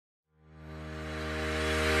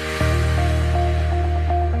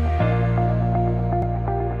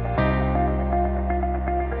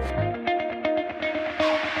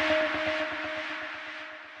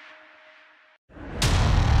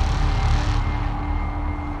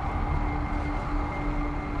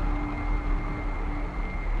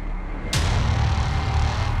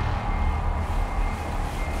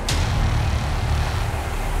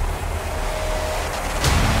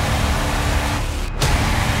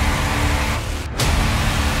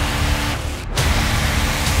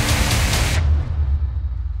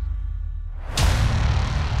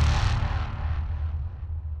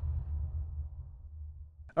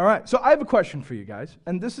All right, so I have a question for you guys,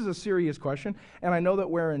 and this is a serious question, and I know that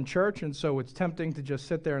we're in church, and so it's tempting to just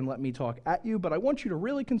sit there and let me talk at you, but I want you to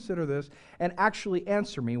really consider this and actually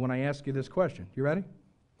answer me when I ask you this question. You ready?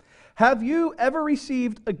 Have you ever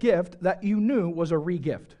received a gift that you knew was a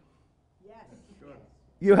re-gift? Yes. Sure.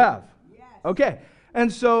 You have? Yes. Okay,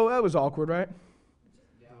 and so that was awkward, right?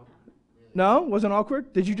 No? Wasn't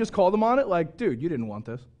awkward? Did you just call them on it? Like, dude, you didn't want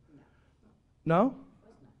this. No?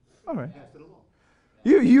 All right.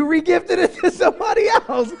 You re-gifted it to somebody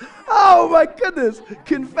else. Oh, my goodness.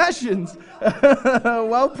 Confessions.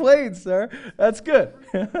 Well played, sir. That's good.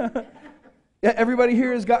 Yeah, everybody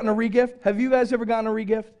here has gotten a re-gift? Have you guys ever gotten a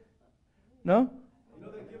re-gift? No? You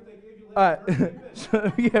know that gift they gave you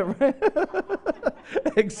So, yeah,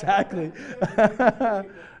 right. Exactly.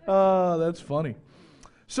 Oh, that's funny.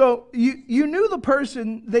 So you knew the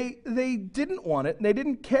person, they didn't want it, and they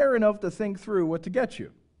didn't care enough to think through what to get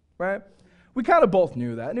you, right? We kind of both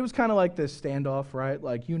knew that, and it was kind of like this standoff, right?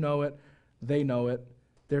 Like, you know it, they know it,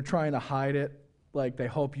 they're trying to hide it, like they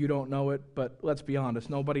hope you don't know it, but let's be honest,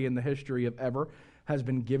 nobody in the history of ever has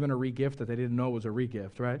been given a re-gift that they didn't know was a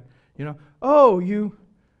re-gift, right? You know, oh, you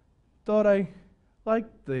thought I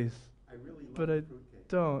liked these, but I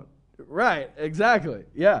don't. Right, exactly,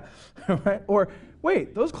 yeah, right? Or,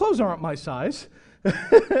 wait, those clothes aren't my size.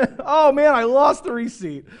 Oh, man, I lost the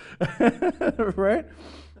receipt, right?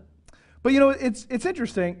 But, you know, it's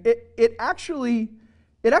interesting. It actually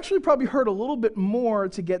probably hurt a little bit more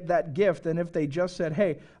to get that gift than if they just said,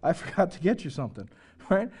 hey, I forgot to get you something,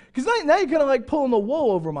 right? Because now you're kind of like pulling the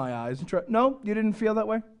wool over my eyes. And no, you didn't feel that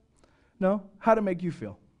way? No? How'd it make you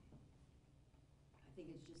feel? I think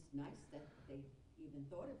it's just nice that they even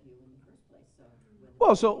thought of you in the first place. So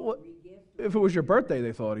Well, so if it was your birthday,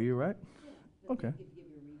 they thought of you, right? Yeah. Okay. They could give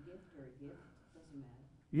you a re-gift or a gift. Doesn't matter.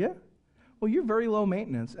 Yeah? Well, you're very low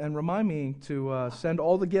maintenance, and remind me to send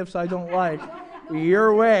all the gifts I don't like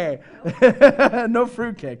your way. No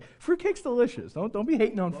fruitcake. Fruitcake's delicious. Don't be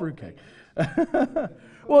hating on fruitcake.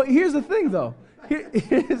 Well, here's the thing, though.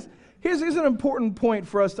 Here's an important point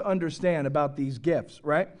for us to understand about these gifts,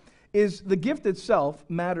 right? Is the gift itself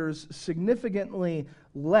matters significantly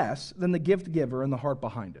less than the gift giver and the heart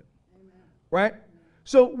behind it. Amen. Right?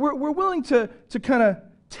 So we're willing to kind of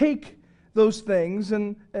take those things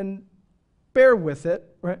and bear with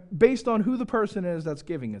it, right? Based on who the person is that's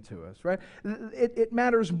giving it to us, right? It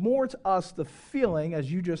matters more to us the feeling,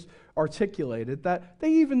 as you just articulated, that they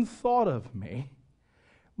even thought of me,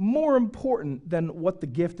 more important than what the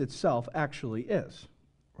gift itself actually is,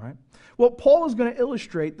 right? Well, Paul is going to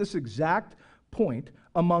illustrate this exact point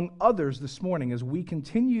among others this morning as we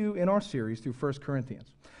continue in our series through 1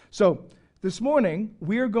 Corinthians. So this morning,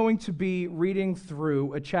 we are going to be reading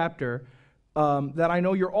through a chapter that I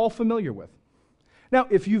know you're all familiar with. Now,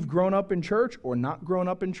 if you've grown up in church or not grown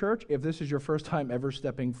up in church, if this is your first time ever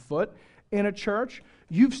stepping foot in a church,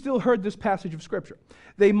 you've still heard this passage of Scripture.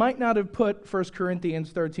 They might not have put 1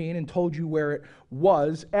 Corinthians 13 and told you where it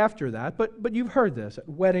was after that, but you've heard this at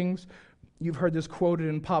weddings. You've heard this quoted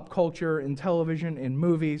in pop culture, in television, in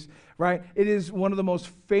movies, right? It is one of the most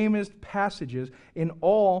famous passages in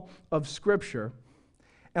all of Scripture.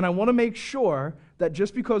 And I want to make sure that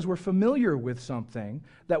just because we're familiar with something,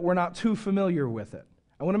 that we're not too familiar with it.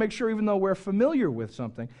 I want to make sure, even though we're familiar with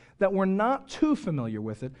something, that we're not too familiar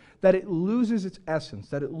with it, that it loses its essence,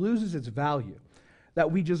 that it loses its value, that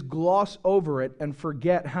we just gloss over it and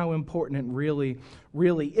forget how important it really,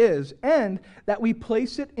 really is, and that we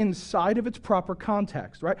place it inside of its proper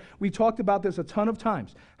context, right? We talked about this a ton of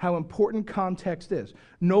times, how important context is.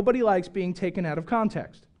 Nobody likes being taken out of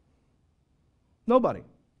context. Nobody.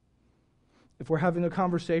 If we're having a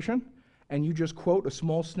conversation and you just quote a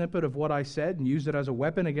small snippet of what I said and use it as a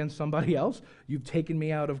weapon against somebody else, you've taken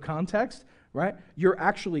me out of context, right? You're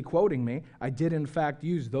actually quoting me. I did, in fact,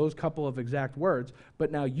 use those couple of exact words,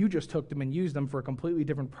 but now you just took them and used them for a completely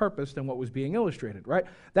different purpose than what was being illustrated, right?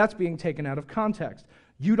 That's being taken out of context.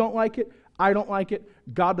 You don't like it. I don't like it.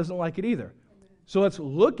 God doesn't like it either. So let's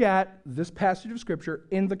look at this passage of Scripture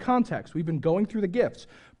in the context. We've been going through the gifts.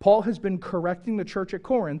 Paul has been correcting the church at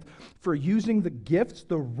Corinth for using the gifts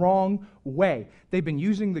the wrong way. They've been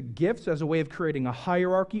using the gifts as a way of creating a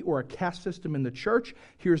hierarchy or a caste system in the church.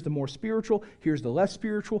 Here's the more spiritual, here's the less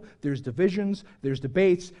spiritual. There's divisions, there's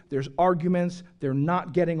debates, there's arguments. They're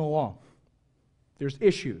not getting along. There's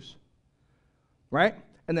issues, right?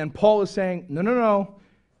 And then Paul is saying, no.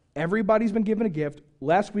 Everybody's been given a gift.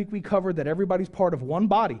 Last week we covered that everybody's part of one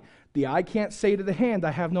body. The eye can't say to the hand,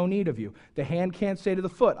 I have no need of you. The hand can't say to the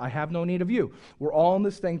foot, I have no need of you. We're all in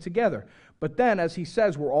this thing together. But then, as he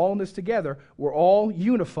says, we're all in this together. We're all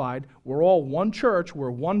unified. We're all one church.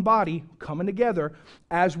 We're one body coming together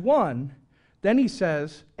as one. Then he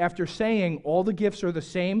says, after saying all the gifts are the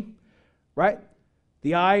same, right?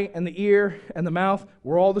 The eye and the ear and the mouth,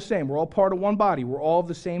 we're all the same. We're all part of one body. We're all of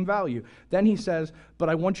the same value. Then he says, but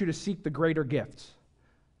I want you to seek the greater gifts.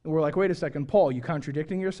 And we're like, wait a second, Paul, you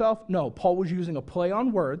contradicting yourself? No, Paul was using a play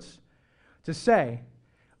on words to say,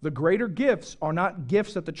 the greater gifts are not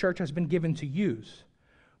gifts that the church has been given to use,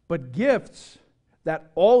 but gifts that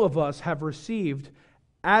all of us have received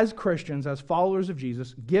as Christians, as followers of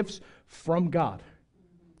Jesus, gifts from God.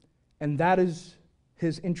 And that is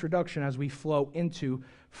his introduction as we flow into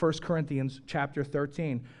 1 Corinthians chapter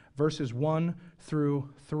 13, verses 1 through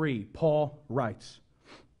 3. Paul writes,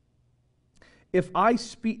 if I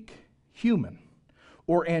speak human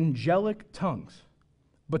or angelic tongues,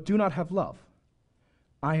 but do not have love,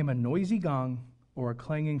 I am a noisy gong or a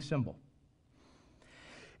clanging cymbal.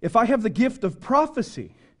 If I have the gift of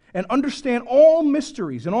prophecy and understand all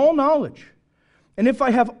mysteries and all knowledge, and if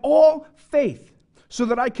I have all faith so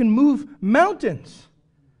that I can move mountains,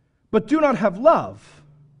 but do not have love,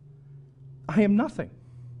 I am nothing.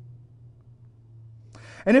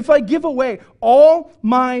 And if I give away all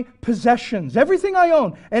my possessions, everything I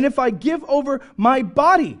own, and if I give over my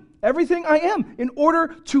body, everything I am, in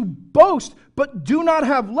order to boast, but do not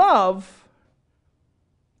have love,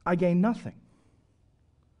 I gain nothing.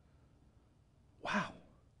 Wow.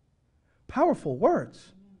 Powerful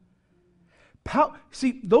words.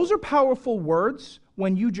 See, those are powerful words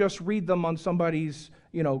when you just read them on somebody's,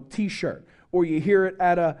 T-shirt, or you hear it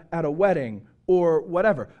at a wedding, or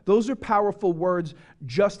whatever. Those are powerful words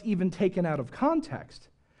just even taken out of context.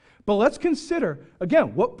 But let's consider,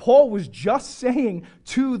 again, what Paul was just saying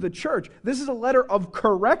to the church. This is a letter of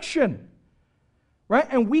correction, right?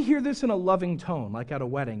 And we hear this in a loving tone, like at a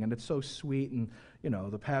wedding, and it's so sweet, and,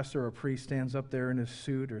 the pastor or priest stands up there in his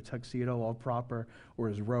suit or tuxedo, all proper, or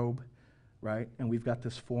his robe, right? And we've got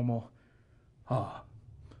this formal,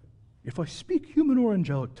 if I speak human or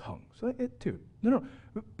angelic tongues. Dude, no.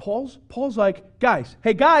 Paul's like, guys,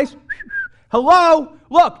 hey guys, hello,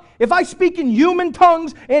 look, if I speak in human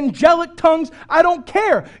tongues, angelic tongues, I don't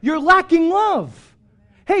care. You're lacking love.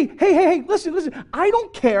 Hey, listen, I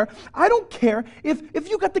don't care if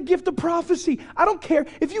you got the gift of prophecy. I don't care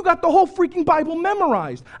if you got the whole freaking Bible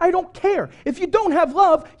memorized. I don't care. If you don't have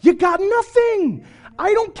love, you got nothing.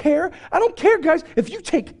 I don't care, guys, if you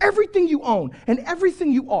take everything you own and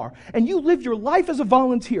everything you are, and you live your life as a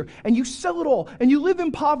volunteer, and you sell it all, and you live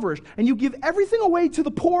impoverished, and you give everything away to the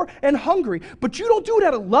poor and hungry, but you don't do it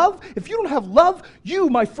out of love. If you don't have love, you,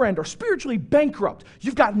 my friend, are spiritually bankrupt.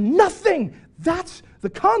 You've got nothing. That's the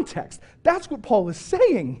context. That's what Paul is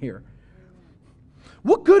saying here.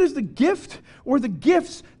 What good is the gift or the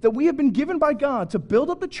gifts that we have been given by God to build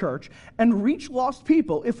up the church and reach lost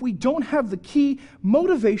people if we don't have the key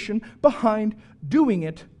motivation behind doing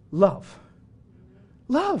it, love?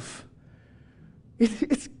 Love.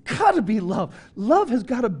 It's got to be love. Love has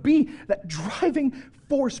got to be that driving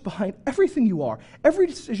force behind everything you are, every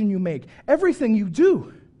decision you make, everything you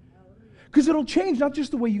do. Because it'll change not just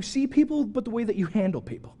the way you see people, but the way that you handle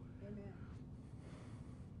people.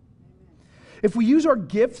 If we use our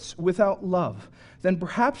gifts without love, then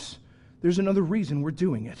perhaps there's another reason we're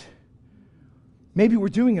doing it. Maybe we're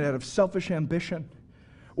doing it out of selfish ambition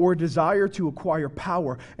or a desire to acquire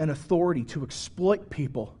power and authority to exploit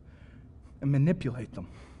people and manipulate them.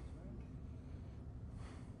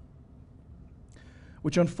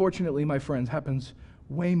 Which unfortunately, my friends, happens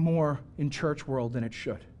way more in church world than it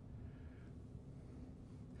should.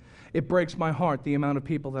 It breaks my heart the amount of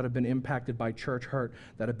people that have been impacted by church hurt,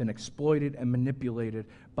 that have been exploited and manipulated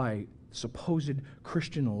by supposed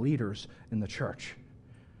Christian leaders in the church.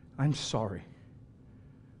 I'm sorry.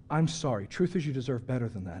 I'm sorry. Truth is, you deserve better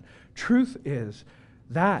than that. Truth is,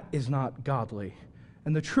 that is not godly.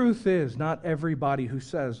 And the truth is, not everybody who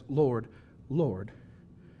says, Lord, Lord,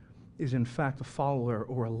 is in fact a follower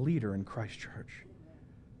or a leader in Christ Church.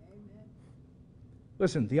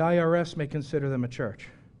 Listen, the IRS may consider them a church.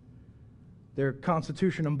 Their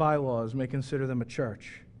constitution and bylaws may consider them a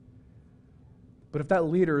church. But if that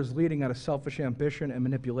leader is leading out of selfish ambition and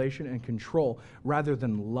manipulation and control rather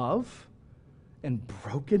than love and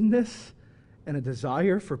brokenness and a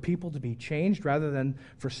desire for people to be changed rather than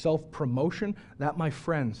for self-promotion, that, my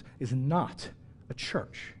friends, is not a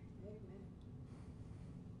church.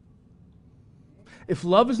 If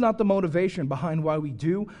love is not the motivation behind why we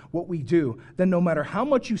do what we do, then no matter how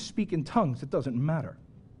much you speak in tongues, it doesn't matter.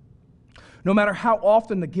 No matter how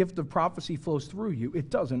often the gift of prophecy flows through you, it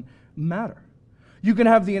doesn't matter. You can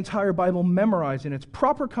have the entire Bible memorized in its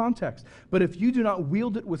proper context, but if you do not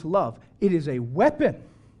wield it with love, it is a weapon.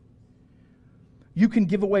 You can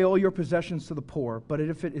give away all your possessions to the poor, but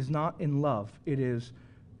if it is not in love, it is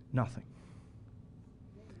nothing.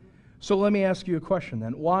 So let me ask you a question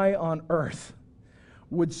then. Why on earth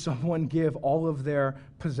would someone give all of their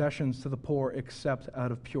possessions to the poor except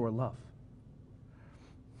out of pure love?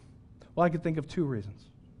 Well, I could think of two reasons.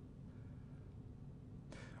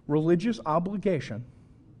 Religious obligation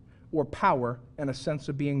or power and a sense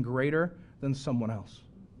of being greater than someone else.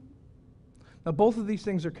 Now, both of these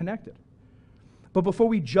things are connected. But before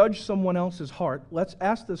we judge someone else's heart, let's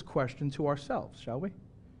ask this question to ourselves, shall we?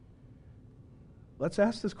 Let's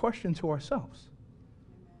ask this question to ourselves.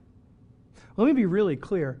 Let me be really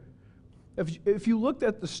clear. If you looked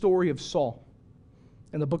at the story of Saul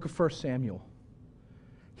in the book of 1 Samuel,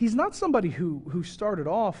 he's not somebody who started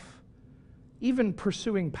off even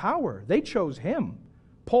pursuing power. They chose him.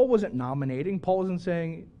 Paul wasn't nominating. Paul wasn't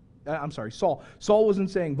saying, Saul. Saul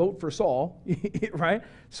wasn't saying, vote for Saul, right?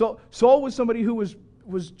 So Saul was somebody who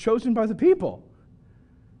was chosen by the people,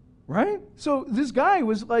 right? So this guy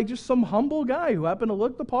was like just some humble guy who happened to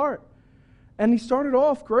look the part. And he started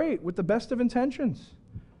off great with the best of intentions.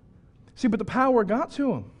 See, but the power got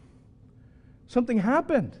to him. Something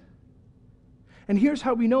happened. And here's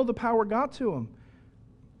how we know the power got to him.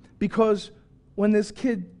 Because when this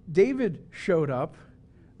kid David showed up,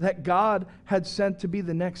 that God had sent to be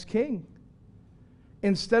the next king,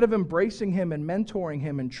 instead of embracing him and mentoring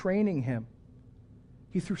him and training him,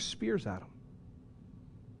 he threw spears at him,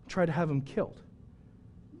 tried to have him killed,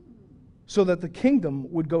 so that the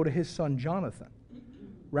kingdom would go to his son Jonathan,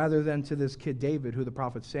 rather than to this kid David, who the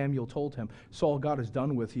prophet Samuel told him, Saul, God is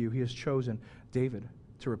done with you. He has chosen David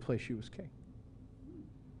to replace you as king.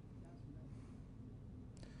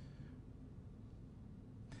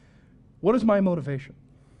 What is my motivation?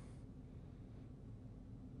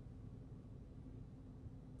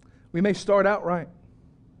 We may start out right.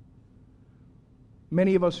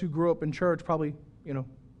 Many of us who grew up in church probably,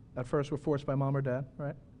 at first were forced by mom or dad,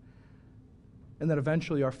 right? And then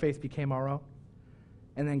eventually our faith became our own.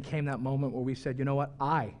 And then came that moment where we said, you know what?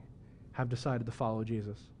 I have decided to follow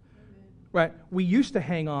Jesus. Amen. Right? We used to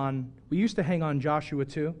hang on Joshua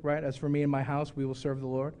 2, right? As for me and my house, we will serve the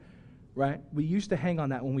Lord. Right? We used to hang on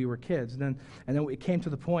that when we were kids. And then it came to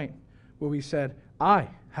the point where we said, I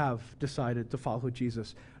have decided to follow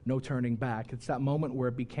Jesus. No turning back. It's that moment where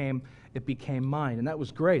it became mine. And that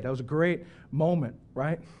was great. That was a great moment,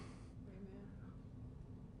 right? Amen.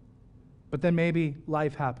 But then maybe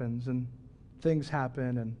life happens and things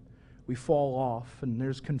happen and we fall off and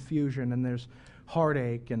there's confusion and there's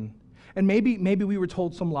heartache and maybe we were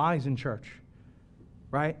told some lies in church,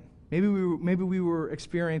 right? Maybe we were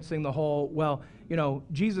experiencing the whole,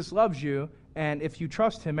 Jesus loves you, and if you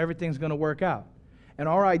trust him, everything's going to work out. And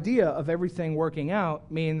our idea of everything working out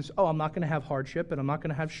means, I'm not going to have hardship and I'm not going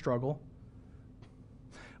to have struggle.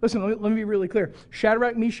 Listen, let me be really clear.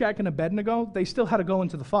 Shadrach, Meshach, and Abednego, they still had to go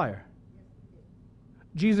into the fire.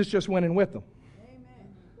 Jesus just went in with them.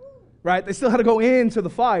 Right? They still had to go into the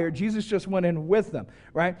fire. Jesus just went in with them,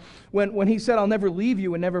 right? When he said, I'll never leave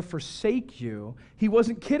you and never forsake you, he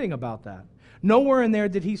wasn't kidding about that. Nowhere in there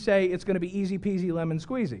did he say it's going to be easy peasy lemon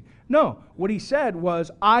squeezy. No, what he said was,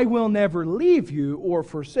 I will never leave you or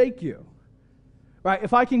forsake you. Right?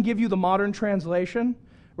 If I can give you the modern translation,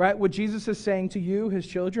 right, what Jesus is saying to you, his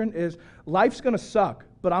children, is life's going to suck,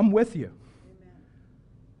 but I'm with you. Amen.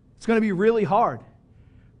 It's going to be really hard.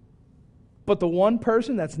 But the one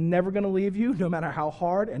person that's never going to leave you, no matter how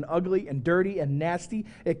hard and ugly and dirty and nasty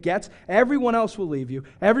it gets, everyone else will leave you.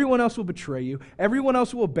 Everyone else will betray you. Everyone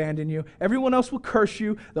else will abandon you. Everyone else will curse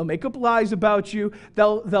you. They'll make up lies about you.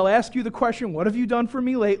 They'll ask you the question, what have you done for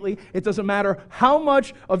me lately? It doesn't matter how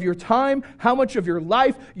much of your time, how much of your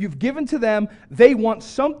life you've given to them. They want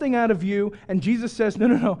something out of you. And Jesus says,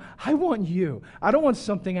 no, I want you. I don't want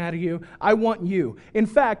something out of you. I want you. In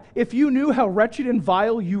fact, if you knew how wretched and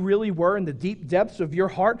vile you really were in the deep depths of your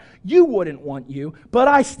heart, you wouldn't want you, but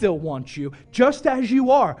I still want you, just as you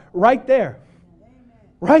are, right there. Amen.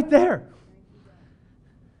 Right there.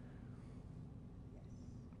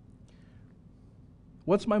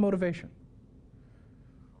 What's my motivation?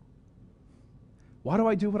 Why do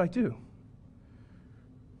I do what I do?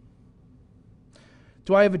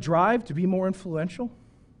 Do I have a drive to be more influential?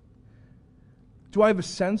 Do I have a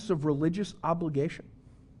sense of religious obligation?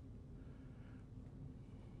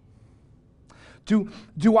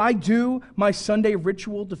 Do I do my Sunday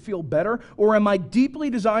ritual to feel better, or am I deeply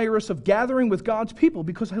desirous of gathering with God's people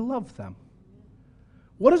because I love them?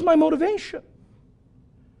 What is my motivation?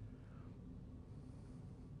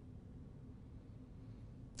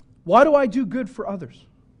 Why do I do good for others?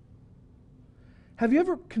 Have you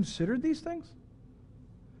ever considered these things?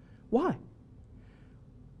 Why?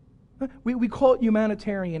 We call it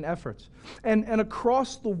humanitarian efforts. And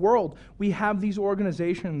across the world, we have these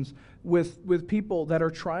organizations with people that are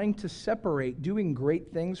trying to separate doing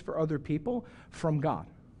great things for other people from God.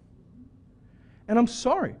 And I'm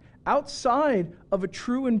sorry, outside of a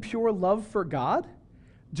true and pure love for God,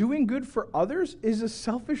 doing good for others is a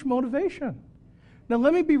selfish motivation. Now,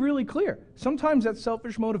 let me be really clear. Sometimes that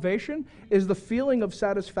selfish motivation is the feeling of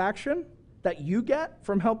satisfaction that you get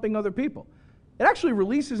from helping other people. It actually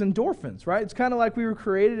releases endorphins, right? It's kind of like we were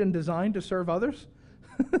created and designed to serve others.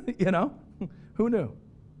 You know? Who knew?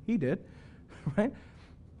 He did, right?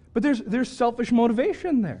 But there's selfish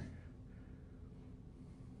motivation there.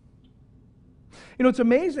 You know, it's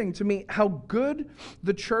amazing to me how good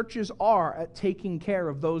the churches are at taking care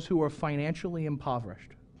of those who are financially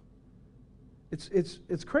impoverished.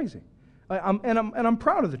 It's crazy. I'm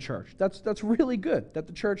proud of the church. That's really good that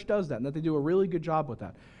the church does that and that they do a really good job with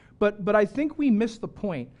that. But I think we miss the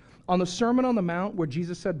point on the Sermon on the Mount where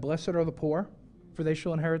Jesus said, "Blessed are the poor, for they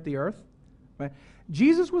shall inherit the earth." Right?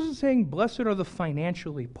 Jesus wasn't saying, "Blessed are the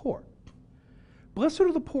financially poor." Blessed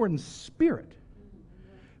are the poor in spirit.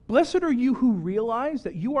 Blessed are you who realize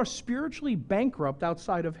that you are spiritually bankrupt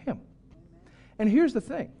outside of Him. And here's the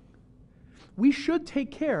thing. We should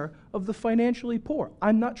take care of the financially poor.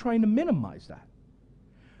 I'm not trying to minimize that.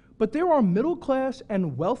 But there are middle class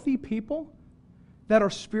and wealthy people that are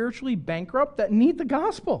spiritually bankrupt that need the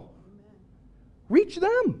gospel. Reach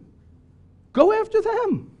them. Go after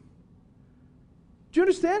them. Do you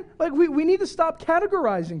understand? Like we need to stop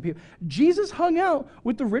categorizing people. Jesus hung out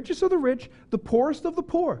with the richest of the rich, the poorest of the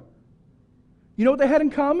poor. You know what they had in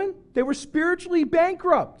common? They were spiritually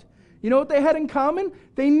bankrupt. You know what they had in common?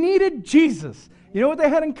 They needed Jesus. You know what they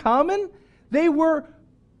had in common? They were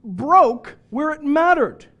broke where it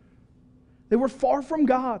mattered. They were far from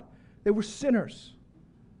God. They were sinners,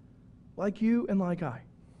 like you and like I.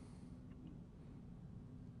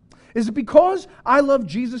 Is it because I love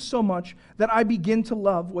Jesus so much that I begin to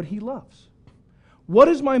love what He loves? What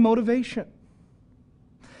is my motivation?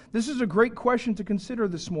 This is a great question to consider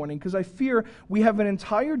this morning because I fear we have an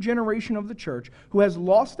entire generation of the church who has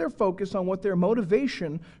lost their focus on what their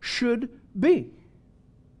motivation should be.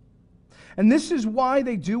 And this is why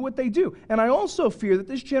they do what they do. And I also fear that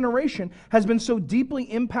this generation has been so deeply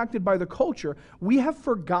impacted by the culture, we have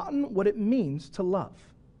forgotten what it means to love.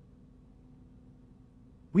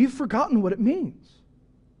 We've forgotten what it means.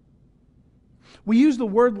 We use the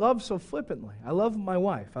word love so flippantly. I love my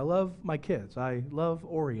wife. I love my kids. I love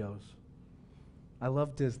Oreos. I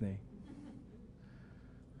love Disney.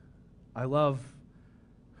 I love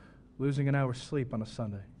losing an hour's sleep on a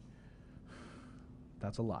Sunday.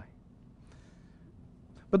 That's a lie.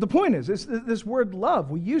 But the point is, this word love,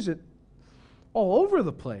 we use it all over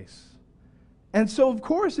the place. And so, of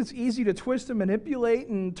course, it's easy to twist and manipulate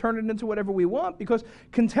and turn it into whatever we want because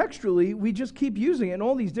contextually, we just keep using it in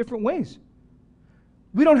all these different ways.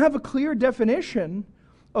 We don't have a clear definition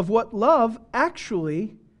of what love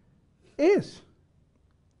actually is.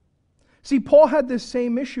 See, Paul had this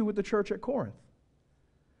same issue with the church at Corinth.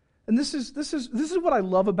 And this is what I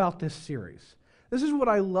love about this series. This is what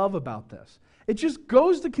I love about this. It just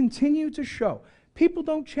goes to continue to show people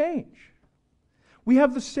don't change. We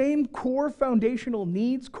have the same core foundational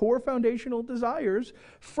needs, core foundational desires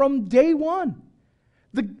from day one.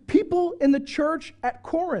 The people in the church at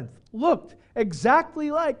Corinth looked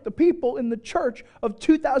exactly like the people in the church of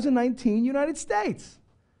 2019 United States.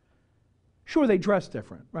 Sure, they dressed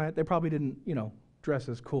different, right? They probably didn't, dress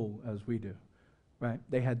as cool as we do, right?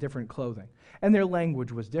 They had different clothing. And their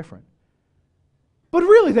language was different. But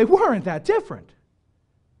really, they weren't that different.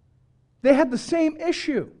 They had the same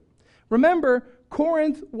issue. Remember,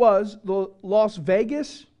 Corinth was the Las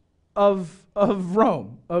Vegas of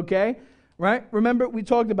Rome, okay? Right? Remember, we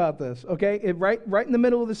talked about this, okay? Right in the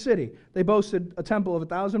middle of the city, they boasted a temple of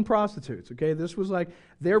 1,000 prostitutes, okay? This was like,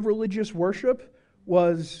 their religious worship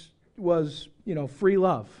was free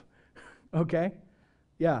love, okay?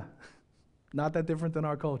 Yeah, not that different than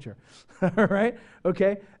our culture, all right?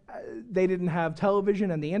 Okay? They didn't have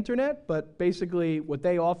television and the internet, but basically what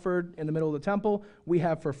they offered in the middle of the temple, we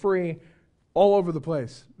have for free all over the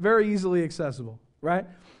place. Very easily accessible, right?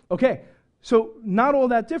 Okay. So not all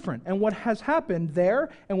that different. And what has happened there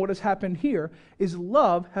and what has happened here is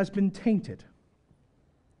love has been tainted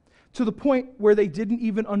to the point where they didn't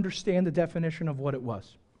even understand the definition of what it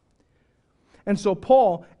was. And so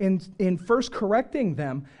Paul, in first correcting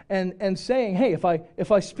them and saying, hey,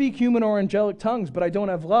 if I speak human or angelic tongues, but I don't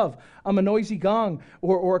have love, I'm a noisy gong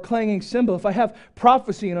or a clanging cymbal. If I have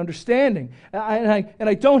prophecy and understanding, and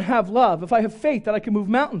I don't have love, if I have faith that I can move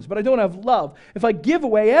mountains, but I don't have love, if I give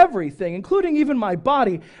away everything, including even my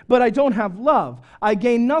body, but I don't have love, I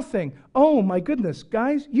gain nothing. Oh my goodness,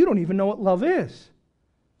 guys, you don't even know what love is.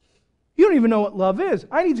 You don't even know what love is.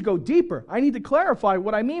 I need to go deeper. I need to clarify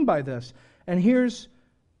what I mean by this. And here's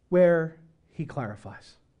where he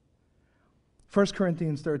clarifies. 1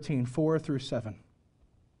 Corinthians 13, 4 through 7.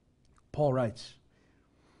 Paul writes,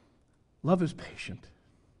 love is patient.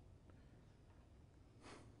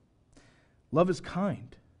 Love is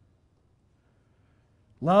kind.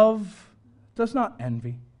 Love does not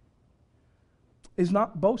envy, is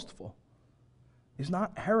not boastful, is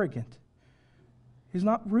not arrogant, is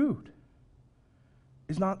not rude,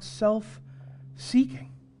 is not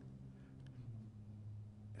self-seeking,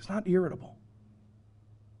 is not irritable,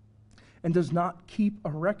 and does not keep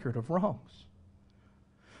a record of wrongs.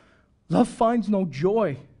 Love finds no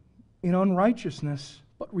joy in unrighteousness,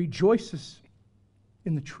 but rejoices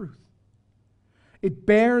in the truth. It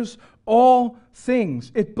bears all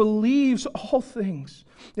things. It believes all things.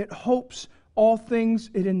 It hopes all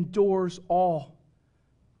things. It endures all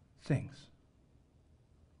things.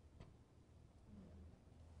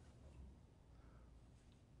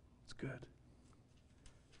 It's good.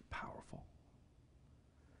 It's powerful.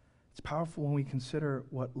 It's powerful when we consider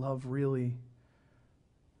what love really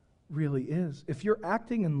is. If you're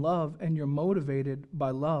acting in love and you're motivated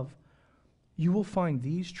by love, you will find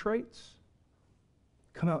these traits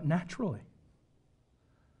come out naturally.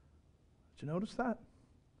 Did you notice that?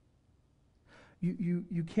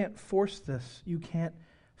 You can't force this. You can't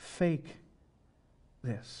fake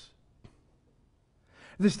this.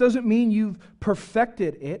 This doesn't mean you've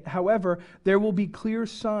perfected it. However, there will be clear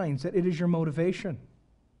signs that it is your motivation.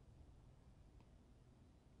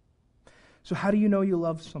 So how do you know you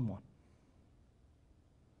love someone?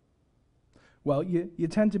 Well, you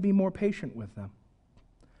tend to be more patient with them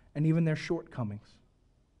and even their shortcomings.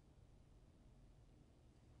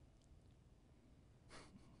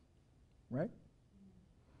 Right?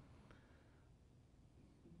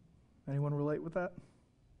 Anyone relate with that?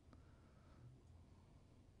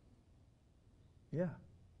 Yeah.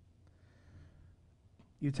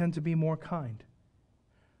 You tend to be more kind,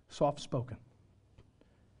 soft-spoken.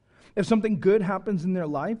 If something good happens in their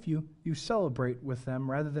life, you celebrate with them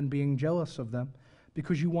rather than being jealous of them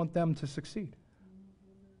because you want them to succeed.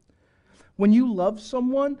 When you love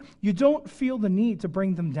someone, you don't feel the need to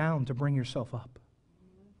bring them down to bring yourself up.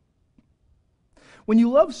 When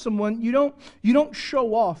you love someone, you don't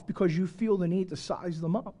show off because you feel the need to size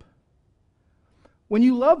them up. When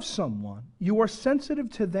you love someone, you are sensitive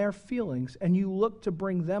to their feelings and you look to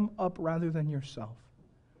bring them up rather than yourself.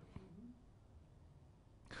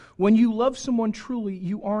 When you love someone truly,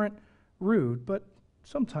 you aren't rude, but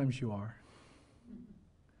sometimes you are.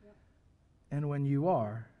 And when you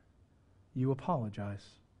are, you apologize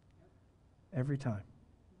every time.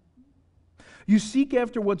 You seek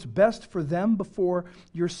after what's best for them before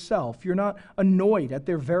yourself. You're not annoyed at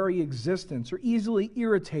their very existence or easily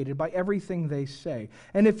irritated by everything they say.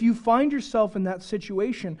 And if you find yourself in that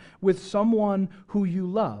situation with someone who you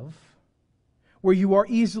love, where you are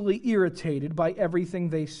easily irritated by everything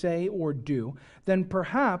they say or do, then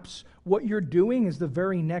perhaps what you're doing is the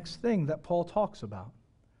very next thing that Paul talks about: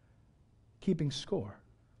 keeping score.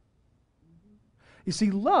 You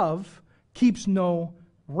see, love keeps no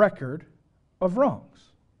record of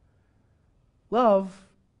wrongs. Love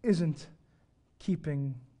isn't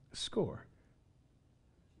keeping score.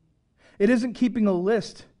 It isn't keeping a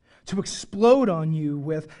list to explode on you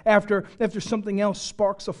with after something else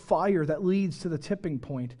sparks a fire that leads to the tipping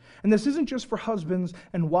point. And this isn't just for husbands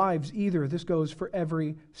and wives either. This goes for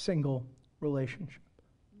every single relationship.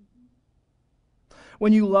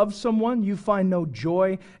 When you love someone, you find no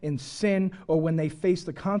joy in sin or when they face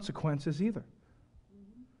the consequences either.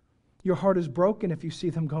 Your heart is broken if you see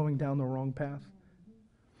them going down the wrong path.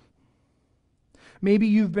 Maybe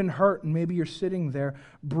you've been hurt and maybe you're sitting there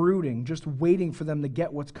brooding, just waiting for them to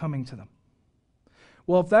get what's coming to them.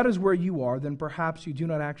 Well, if that is where you are, then perhaps you do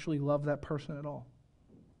not actually love that person at all.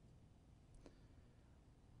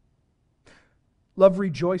 Love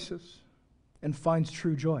rejoices and finds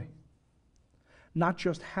true joy, not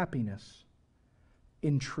just happiness,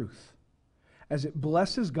 in truth, as it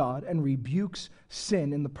blesses God and rebukes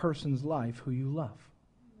sin in the person's life who you love.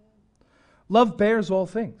 Love bears all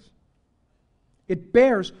things. It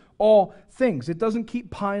bears all things. It doesn't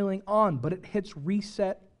keep piling on, but it hits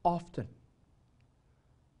reset often.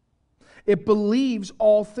 It believes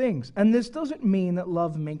all things. And this doesn't mean that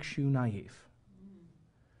love makes you naive.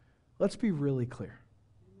 Let's be really clear.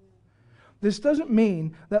 This doesn't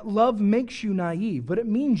mean that love makes you naive, but it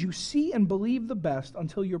means you see and believe the best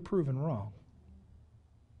until you're proven wrong.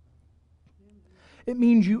 It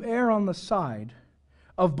means you err on the side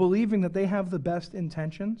of believing that they have the best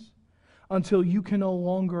intentions until you can no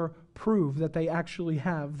longer prove that they actually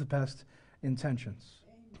have the best intentions.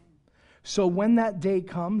 So when that day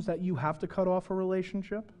comes that you have to cut off a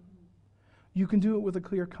relationship, you can do it with a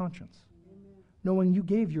clear conscience, knowing you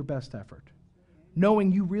gave your best effort,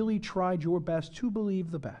 knowing you really tried your best to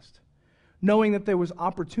believe the best, knowing that there was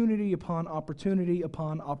opportunity upon opportunity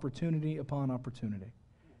upon opportunity upon opportunity,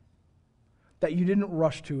 that you didn't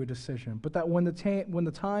rush to a decision, but that when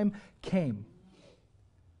the time came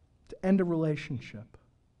to end a relationship,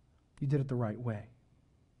 you did it the right way.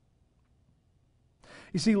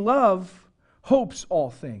 You see, love hopes all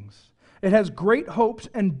things. It has great hopes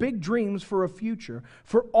and big dreams for a future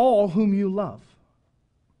for all whom you love.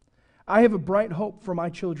 I have a bright hope for my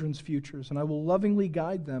children's futures, and I will lovingly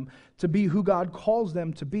guide them to be who God calls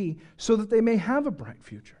them to be so that they may have a bright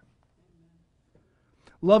future.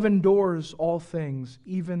 Love endures all things,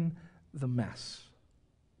 even the mess.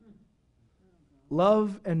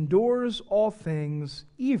 Love endures all things,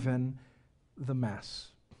 even the mess.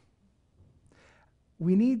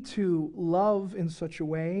 We need to love in such a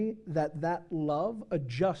way that that love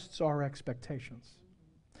adjusts our expectations.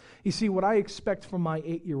 You see, what I expect from my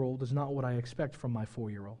 8-year-old is not what I expect from my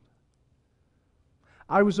 4-year-old.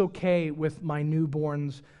 I was okay with my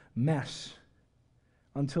newborn's mess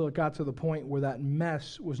until it got to the point where that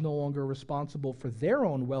mess was no longer responsible for their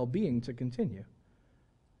own well-being to continue,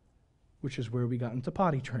 which is where we got into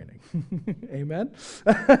potty training. Amen?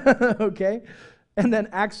 Okay? And then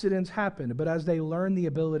accidents happened. But as they learn the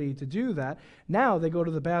ability to do that, now they go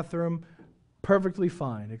to the bathroom perfectly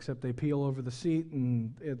fine, except they pee all over the seat,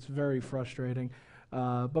 and it's very frustrating.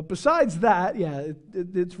 But besides that, yeah,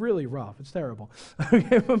 it's really rough. It's terrible.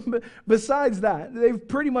 Besides that, they've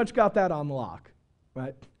pretty much got that on lock,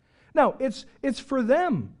 right? Now, it's for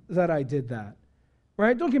them that I did that,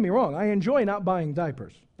 right? Don't get me wrong. I enjoy not buying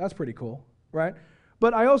diapers. That's pretty cool, right?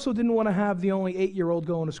 But I also didn't want to have the only 8-year-old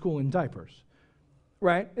going to school in diapers.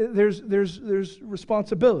 Right? There's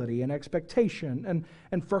responsibility and expectation,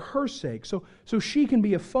 and for her sake, so she can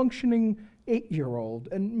be a functioning 8-year-old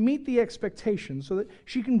and meet the expectations so that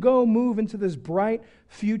she can go move into this bright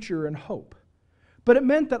future and hope. But it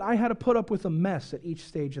meant that I had to put up with a mess at each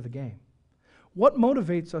stage of the game. What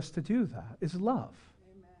motivates us to do that is love.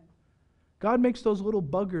 Amen. God makes those little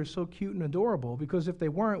buggers so cute and adorable because if they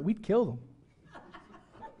weren't, we'd kill them.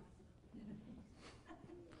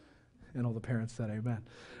 And all the parents said amen.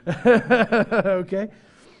 Okay?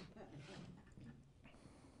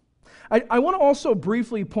 I want to also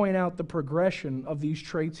briefly point out the progression of these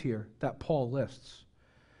traits here that Paul lists.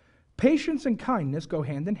 Patience and kindness go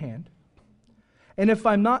hand in hand. And if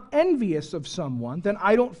I'm not envious of someone, then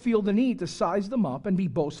I don't feel the need to size them up and be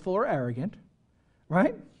boastful or arrogant.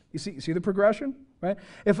 Right? You see the progression? Right?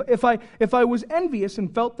 If I was envious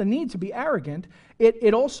and felt the need to be arrogant,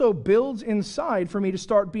 it also builds inside for me to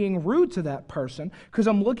start being rude to that person because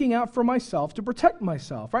I'm looking out for myself to protect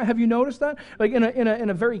myself. Right? Have you noticed that? Like in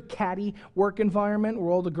a very catty work environment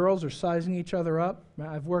where all the girls are sizing each other up.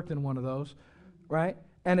 I've worked in one of those, right?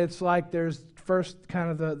 And it's like there's first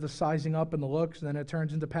kind of the sizing up and the looks, and then it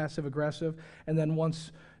turns into passive aggressive, and then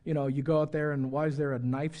once you go out there and why is there a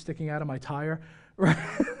knife sticking out of my tire? Right?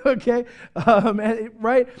 Okay?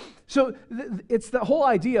 Right? So it's the whole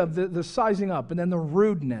idea of the sizing up and then the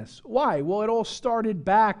rudeness. Why? Well, it all started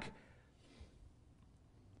back.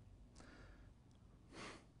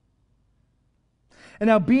 And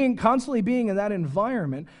now constantly being in that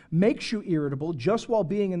environment makes you irritable just while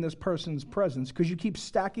being in this person's presence because you keep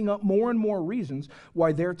stacking up more and more reasons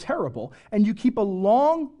why they're terrible. And you keep a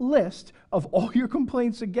long list of all your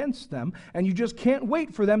complaints against them, and you just can't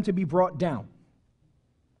wait for them to be brought down.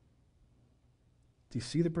 Do you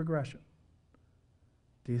see the progression?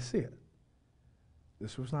 Do you see it?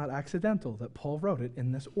 This was not accidental that Paul wrote it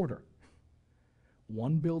in this order.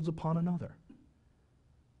 One builds upon another.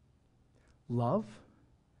 Love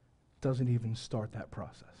doesn't even start that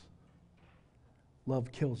process. Love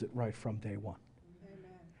kills it right from day one.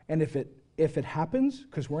 Amen. And if it happens,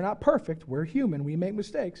 because we're not perfect, we're human, we make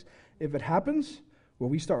mistakes. If it happens where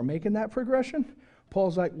we start making that progression,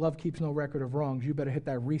 Paul's like, love keeps no record of wrongs. You better hit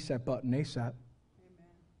that reset button ASAP.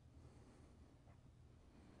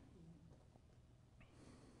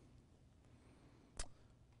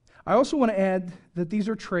 I also want to add that these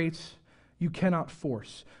are traits you cannot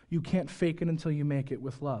force. You can't fake it until you make it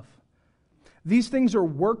with love. These things are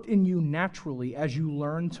worked in you naturally as you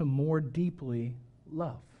learn to more deeply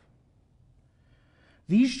love.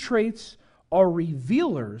 These traits are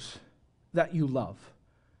revealers that you love,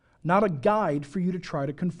 not a guide for you to try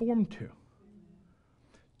to conform to.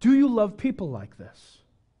 Do you love people like this?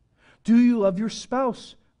 Do you love your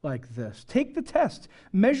spouse like this? Take the test.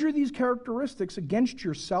 Measure these characteristics against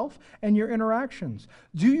yourself and your interactions.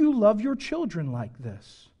 Do you love your children like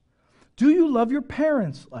this? Do you love your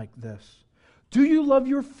parents like this? Do you love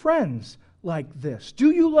your friends like this? Do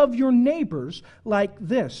you love your neighbors like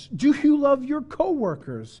this? Do you love your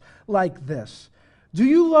coworkers like this? Do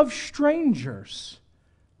you love strangers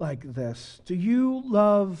like this? Do you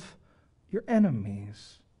love your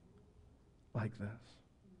enemies like this?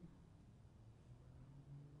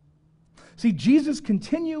 See, Jesus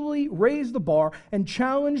continually raised the bar and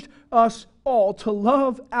challenged us all to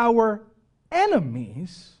love our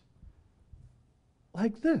enemies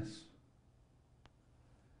like this.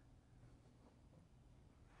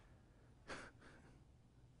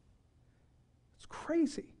 It's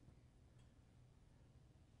crazy.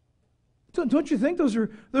 Don't you think those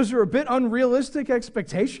are a bit unrealistic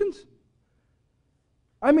expectations?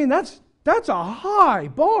 I mean, that's a high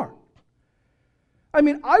bar. I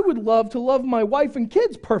mean, I would love to love my wife and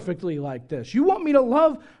kids perfectly like this. You want me to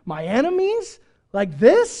love my enemies like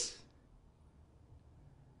this?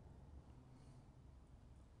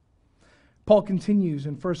 Paul continues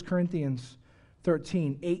in 1 Corinthians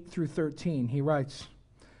 13, 8 through 13. He writes,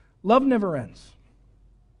 "Love never ends.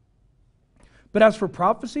 But as for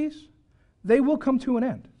prophecies, they will come to an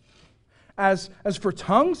end. As for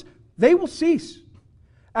tongues, they will cease.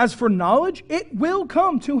 As for knowledge, it will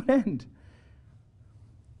come to an end."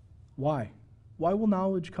 Why? Why will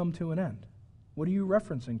knowledge come to an end? What are you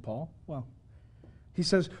referencing, Paul? Well, he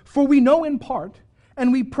says, "For we know in part,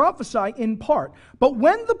 and we prophesy in part. But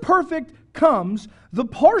when the perfect comes, the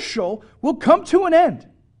partial will come to an end."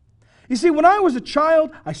 You see, when I was a child,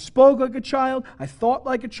 I spoke like a child, I thought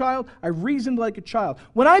like a child, I reasoned like a child.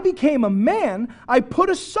 When I became a man, I put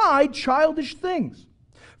aside childish things.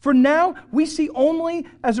 For now, we see only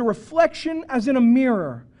as a reflection, as in a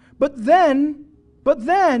mirror. But then,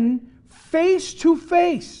 face to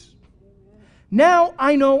face. Now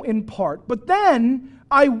I know in part, but then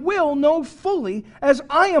I will know fully as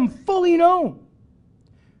I am fully known.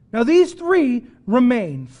 Now these three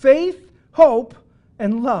remain: faith, hope,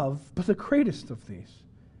 and love. But the greatest of these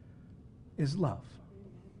is love.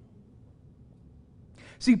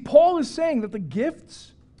 See, Paul is saying that the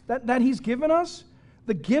gifts that he's given us,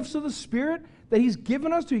 the gifts of the Spirit that he's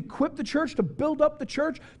given us to equip the church, to build up the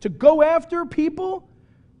church, to go after people,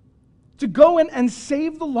 to go and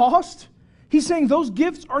save the lost, he's saying those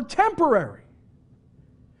gifts are temporary.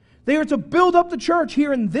 They are to build up the church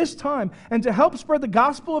here in this time and to help spread the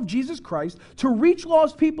gospel of Jesus Christ to reach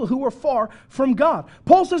lost people who are far from God.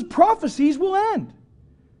 Paul says prophecies will end.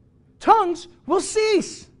 Tongues will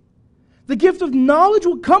cease. The gift of knowledge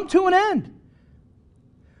will come to an end.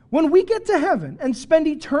 When we get to heaven and spend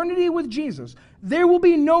eternity with Jesus, there will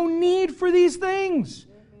be no need for these things.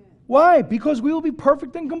 Why? Because we will be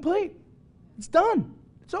perfect and complete. It's done.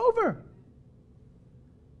 It's over.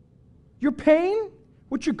 Your pain,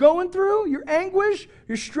 what you're going through, your anguish,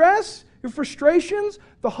 your stress, your frustrations,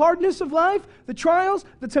 the hardness of life, the trials,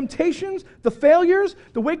 the temptations, the failures,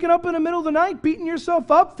 the waking up in the middle of the night, beating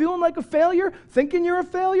yourself up, feeling like a failure, thinking you're a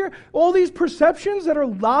failure, all these perceptions that are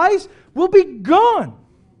lies will be gone.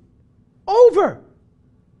 Over.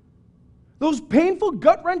 Those painful,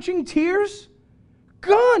 gut-wrenching tears,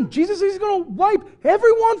 gone. Jesus says he's going to wipe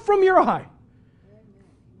everyone from your eye.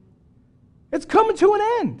 It's coming to an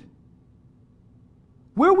end.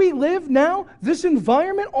 Where we live now, this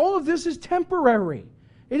environment, all of this is temporary.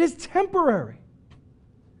 It is temporary.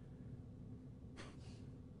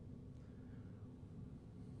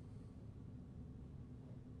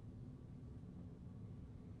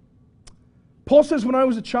 Paul says, when I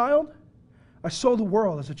was a child, I saw the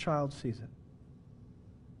world as a child sees it.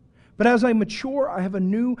 But as I mature, I have a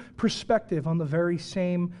new perspective on the very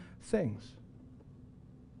same things.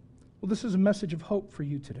 Well, this is a message of hope for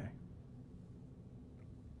you today.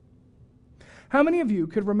 How many of you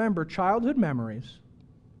could remember childhood memories,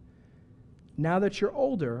 now that you're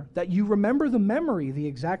older, that you remember the memory the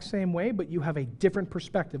exact same way, but you have a different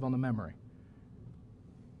perspective on the memory?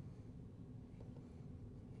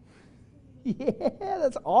 Yeah,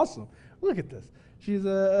 that's awesome. Look at this. She's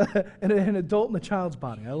an adult in a child's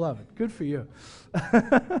body. I love it. Good for you.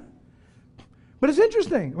 But it's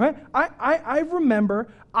interesting, right? I remember,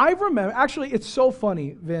 actually, it's so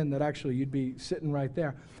funny, Vin, that actually you'd be sitting right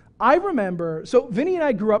there. I remember, so Vinny and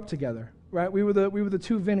I grew up together. right? We were the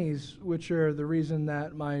two Vinnies, which are the reason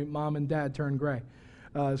that my mom and dad turned gray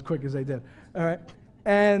as quick as they did. All right.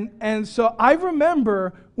 And so I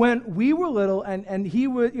remember when we were little, and he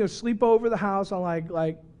would sleep over the house on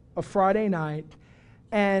like a Friday night,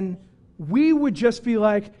 and we would just be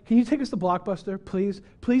like, can you take us to Blockbuster, please?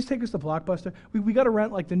 Please take us to Blockbuster. We got to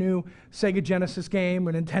rent like the new Sega Genesis game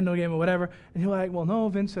or Nintendo game or whatever. And you're like, well, no,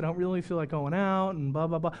 Vince, I don't really feel like going out and blah,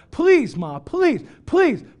 blah, blah. Please, Ma, please,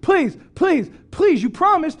 please, please, please, please. You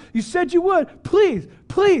promised. You said you would. Please,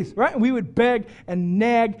 please, right? And we would beg and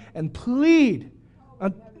nag and plead.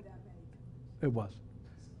 It was.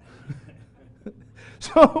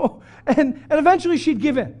 So, and eventually she'd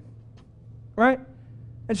give in, right?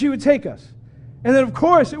 And she would take us. And then, of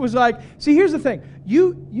course, it was like, see, here's the thing.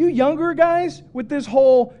 You younger guys with this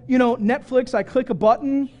whole, Netflix, I click a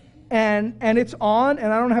button and it's on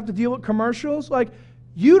and I don't have to deal with commercials. Like,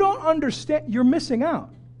 you don't understand. You're missing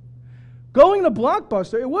out. Going to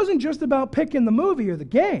Blockbuster, it wasn't just about picking the movie or the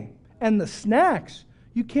game and the snacks.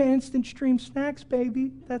 You can't instant stream snacks,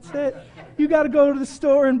 baby. That's it. You got to go to the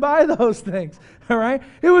store and buy those things, all right?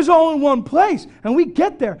 It was all in one place, and we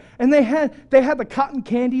get there, and they had the cotton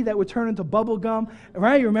candy that would turn into bubble gum,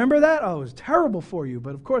 right? You remember that? Oh, it was terrible for you,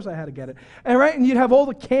 but of course I had to get it, and right? And you'd have all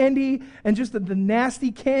the candy and just the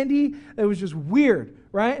nasty candy that was just weird,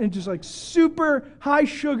 right? And just like super high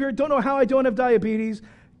sugar. Don't know how I don't have diabetes.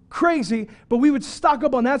 Crazy, but we would stock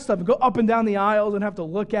up on that stuff and go up and down the aisles and have to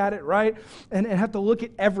look at it, right? And have to look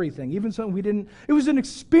at everything, even something we didn't. It was an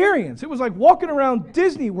experience. It was like walking around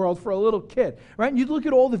Disney World for a little kid, right? And you'd look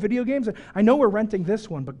at all the video games. And I know we're renting this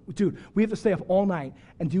one, but dude, we have to stay up all night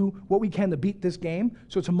and do what we can to beat this game.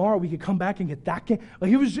 So tomorrow we could come back and get that game.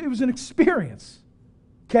 Like it was an experience,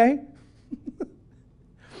 okay?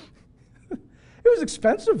 It was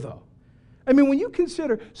expensive though. I mean, when you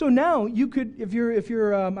consider, so now you could, if you're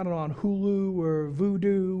I don't know, on Hulu or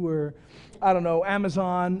Vudu or, I don't know,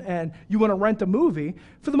 Amazon, and you want to rent a movie,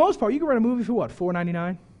 for the most part, you can rent a movie for what,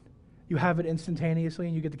 $4.99? You have it instantaneously,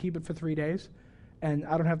 and you get to keep it for 3 days, and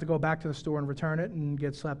I don't have to go back to the store and return it and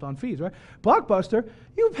get slapped on fees, right? Blockbuster,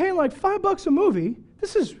 you were paying like $5 a movie.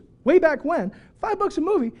 This is way back when, $5 a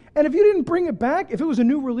movie, and if you didn't bring it back, if it was a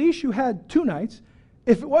new release, you had 2 nights.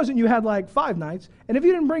 If it wasn't, you had like 5 nights. And if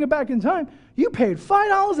you didn't bring it back in time, you paid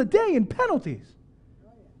 $5 a day in penalties.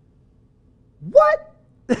 What?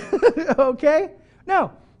 Okay?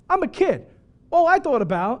 Now, I'm a kid. All I thought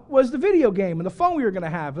about was the video game and the phone we were going to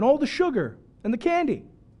have and all the sugar and the candy.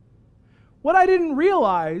 What I didn't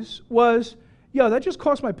realize was, that just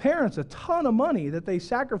cost my parents a ton of money that they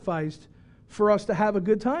sacrificed for us to have a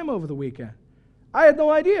good time over the weekend. I had no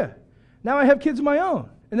idea. Now I have kids of my own.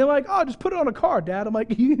 And they're like, oh, just put it on a card, Dad. I'm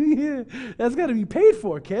like, yeah, that's got to be paid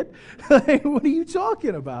for, kid. Like, what are you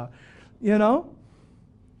talking about?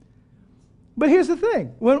 But here's the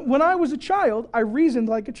thing. When I was a child, I reasoned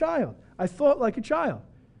like a child. I thought like a child.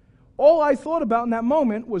 All I thought about in that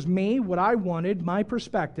moment was me, what I wanted, my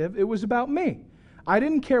perspective. It was about me. I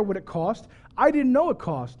didn't care what it cost. I didn't know it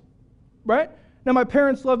cost, right? Now, my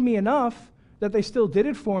parents loved me enough that they still did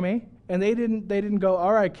it for me. And they didn't go,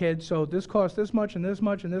 all right, kid, so this costs this much and this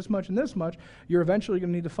much and this much and this much. You're eventually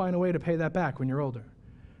going to need to find a way to pay that back when you're older.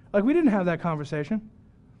 Like, we didn't have that conversation.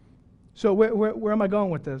 So where am I going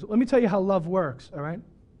with this? Let me tell you how love works, all right?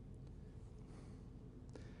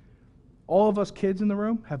 All of us kids in the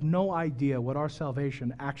room have no idea what our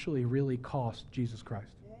salvation actually really cost Jesus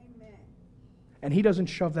Christ. Amen. And he doesn't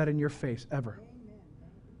shove that in your face ever. Amen.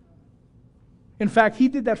 In fact, he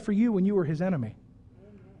did that for you when you were his enemy.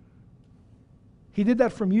 He did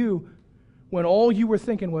that from you when all you were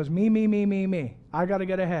thinking was me, me, me, me, me. I got to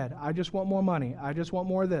get ahead. I just want more money. I just want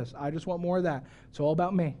more of this. I just want more of that. It's all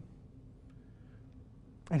about me.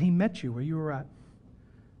 And he met you where you were at,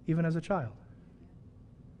 even as a child.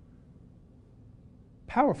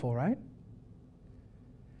 Powerful, right?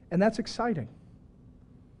 And that's exciting.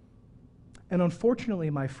 And unfortunately,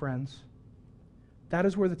 my friends, that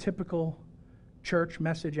is where the typical church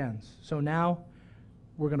message ends. So now,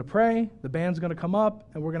 we're going to pray, the band's going to come up,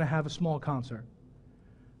 and we're going to have a small concert.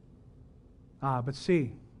 But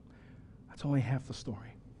see, that's only half the story.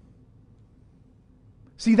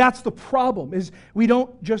 See, that's the problem, is we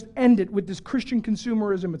don't just end it with this Christian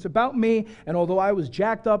consumerism. It's about me, and although I was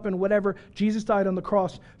jacked up and whatever, Jesus died on the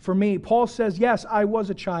cross for me. Paul says, yes, I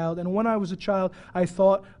was a child, and when I was a child, I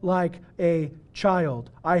thought like a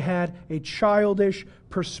child. I had a childish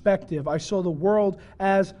perspective. I saw the world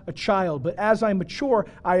as a child. But as I mature,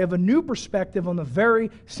 I have a new perspective on the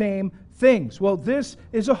very same things. Well, this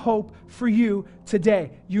is a hope for you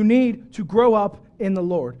today. You need to grow up in the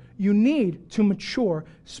Lord. You need to mature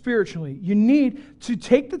spiritually. You need to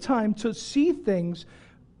take the time to see things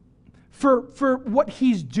for what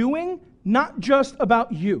He's doing, not just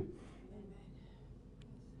about you.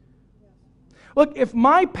 Look, if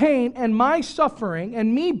my pain and my suffering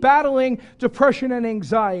and me battling depression and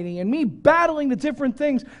anxiety and me battling the different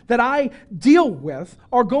things that I deal with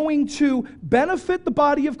are going to benefit the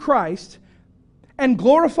body of Christ and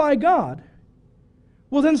glorify God,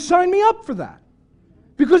 well then sign me up for that.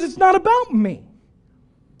 Because it's not about me.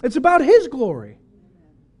 It's about His glory.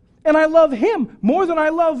 And I love Him more than I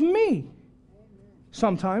love me.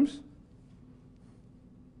 Sometimes.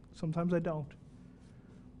 Sometimes I don't.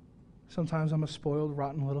 Sometimes I'm a spoiled,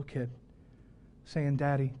 rotten little kid saying,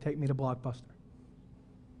 Daddy, take me to Blockbuster.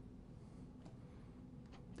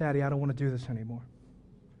 Daddy, I don't want to do this anymore.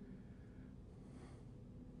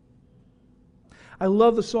 I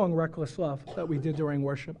love the song Reckless Love that we did during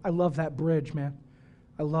worship. I love that bridge, man.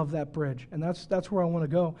 I love that bridge. And that's where I want to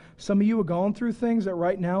go. Some of you are going through things that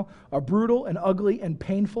right now are brutal and ugly and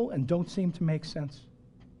painful and don't seem to make sense.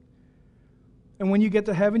 And when you get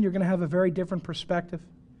to heaven, you're going to have a very different perspective.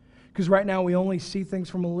 Because right now we only see things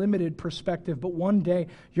from a limited perspective. But one day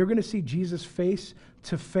you're going to see Jesus face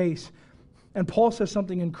to face. And Paul says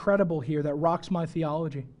something incredible here that rocks my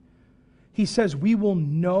theology. He says, we will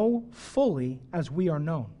know fully as we are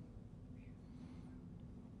known.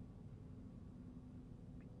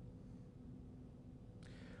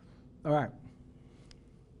 All right.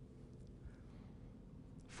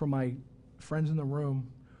 For my friends in the room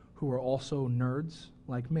who are also nerds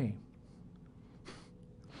like me,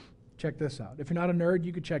 check this out. If you're not a nerd,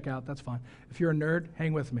 you can check out. That's fine. If you're a nerd,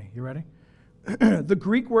 hang with me. You ready? The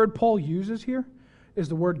Greek word Paul uses here is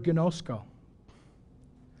the word gnosko.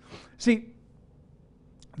 See,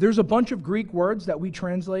 there's a bunch of Greek words that we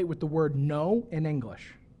translate with the word know in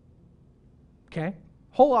English. Okay?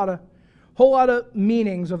 Whole lot of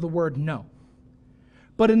meanings of the word know.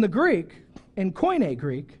 But in the Greek, in Koine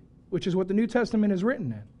Greek, which is what the New Testament is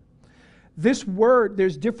written in, this word,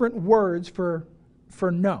 there's different words for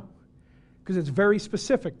know. Because it's very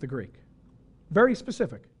specific, the Greek. Very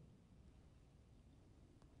specific.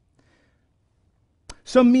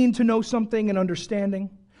 Some mean to know something and understanding.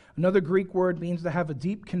 Another Greek word means to have a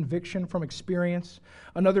deep conviction from experience.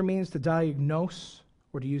 Another means to diagnose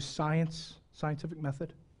or to use scientific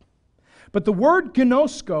method. But the word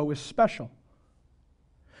gnosko is special.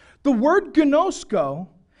 The word gnosko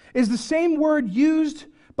is the same word used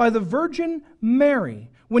by the Virgin Mary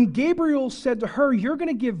when Gabriel said to her, you're going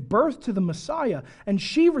to give birth to the Messiah. And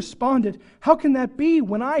she responded, how can that be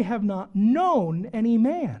when I have not known any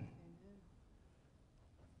man?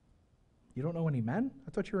 You don't know any men?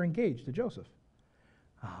 I thought you were engaged to Joseph.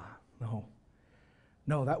 No.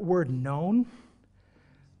 No, that word known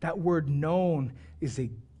is a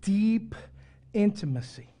deep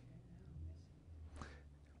intimacy.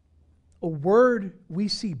 A word we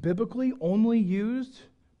see biblically only used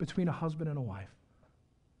between a husband and a wife.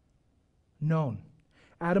 Known.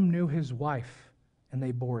 Adam knew his wife, and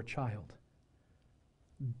they bore a child.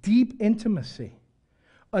 Deep intimacy.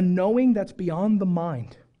 A knowing that's beyond the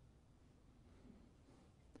mind.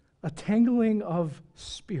 A tangling of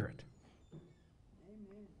spirit.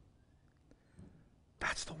 Amen.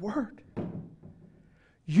 That's the word.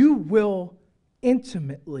 You will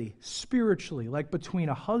intimately, spiritually, like between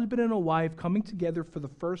a husband and a wife coming together for the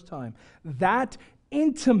first time, that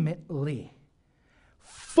intimately,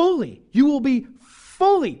 fully, you will be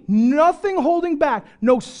fully, nothing holding back,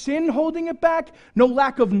 no sin holding it back, no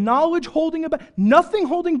lack of knowledge holding it back, nothing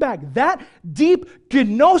holding back. That deep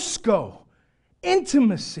gnosko,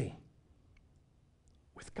 intimacy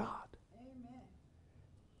with God. Amen.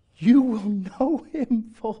 You will know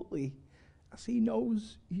Him fully as He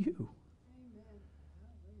knows you.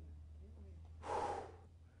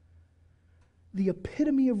 The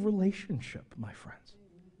epitome of relationship, my friends,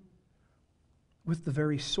 with the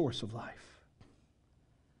very source of life.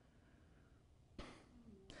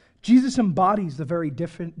 Jesus embodies the very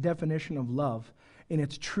definition of love in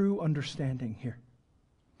its true understanding here.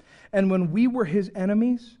 And when we were His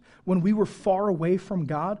enemies, when we were far away from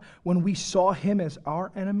God, when we saw Him as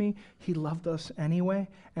our enemy, He loved us anyway,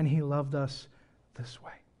 and He loved us this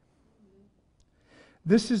way.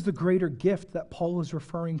 This is the greater gift that Paul is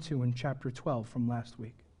referring to in chapter 12 from last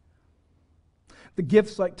week. The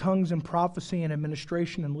gifts like tongues and prophecy and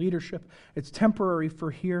administration and leadership, it's temporary for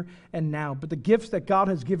here and now. But the gifts that God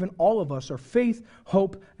has given all of us are faith,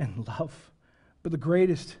 hope, and love. But the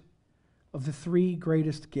greatest of the three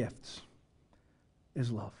greatest gifts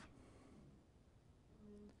is love.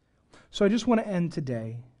 So I just want to end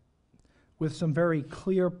today with some very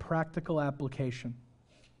clear practical application.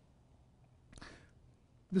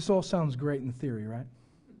 This all sounds great in theory, right?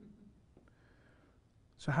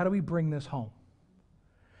 So how do we bring this home?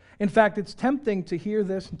 In fact, it's tempting to hear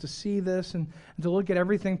this and to see this and to look at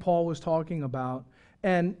everything Paul was talking about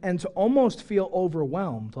and to almost feel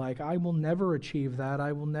overwhelmed, like, I will never achieve that,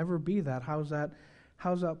 I will never be that. How's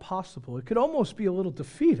that possible? It could almost be a little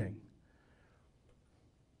defeating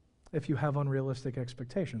if you have unrealistic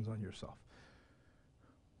expectations on yourself.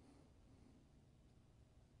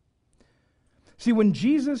 See, when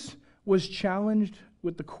Jesus was challenged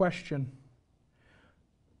with the question,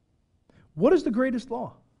 what is the greatest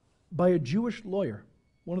law? By a Jewish lawyer,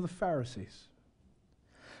 one of the Pharisees.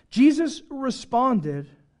 Jesus responded,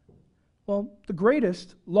 well, the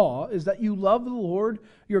greatest law is that you love the Lord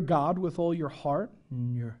your God with all your heart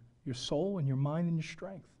and your soul and your mind and your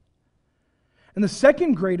strength. And the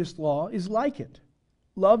second greatest law is like it.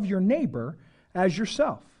 Love your neighbor as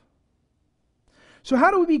yourself. So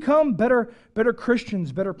how do we become better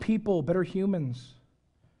Christians, better people, better humans?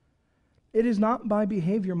 It is not by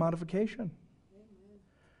behavior modification.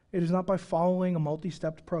 It is not by following a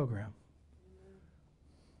multi-stepped program.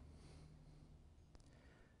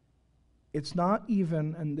 It's not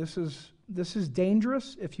even, and this is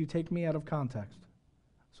dangerous if you take me out of context.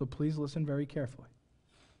 So please listen very carefully.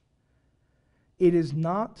 It is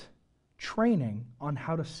not training on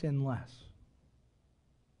how to sin less.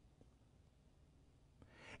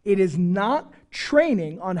 It is not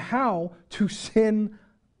training on how to sin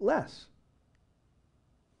less.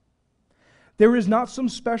 There is not some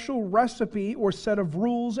special recipe or set of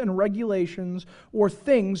rules and regulations or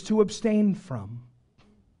things to abstain from.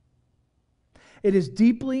 It is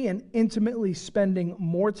deeply and intimately spending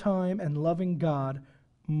more time and loving God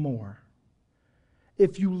more.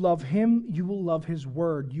 If you love Him, you will love His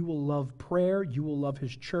Word. You will love prayer. You will love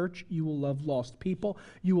His church. You will love lost people.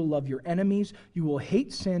 You will love your enemies. You will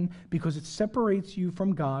hate sin because it separates you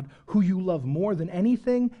from God, who you love more than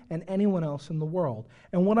anything and anyone else in the world.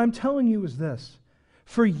 And what I'm telling you is this.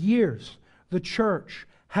 For years, the church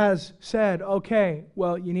has said, okay,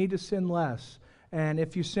 well, you need to sin less. And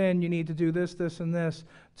if you sin, you need to do this, this, and this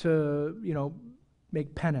to,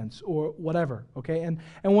 make penance or whatever, okay? And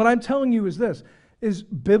what I'm telling you is this. Is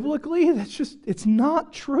biblically, it's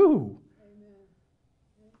not true. Amen.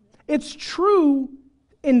 It's true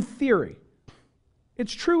in theory.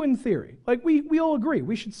 It's true in theory. Like we all agree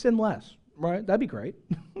we should sin less, right? That'd be great.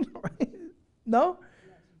 Right? No?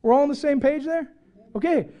 We're all on the same page there?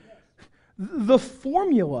 Okay. The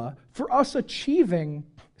formula for us achieving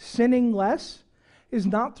sinning less is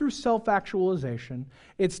not through self-actualization.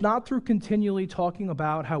 It's not through continually talking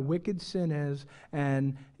about how wicked sin is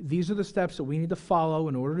and these are the steps that we need to follow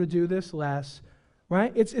in order to do this less,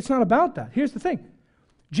 right? It's not about that. Here's the thing.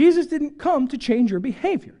 Jesus didn't come to change your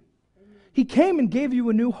behavior. Amen. He came and gave you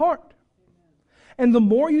a new heart. Amen. And the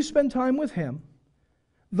more you spend time with Him,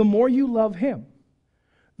 the more you love Him,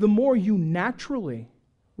 the more you naturally,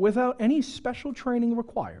 without any special training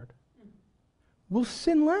required, will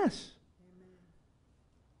sin less.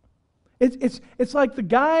 It's like the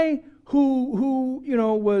guy who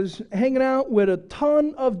was hanging out with a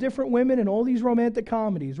ton of different women in all these romantic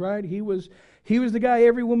comedies, right? He was the guy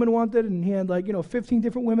every woman wanted, and he had 15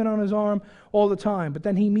 different women on his arm all the time. But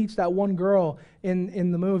then he meets that one girl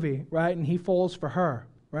in the movie, right? And he falls for her,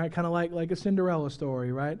 right? Kind of like a Cinderella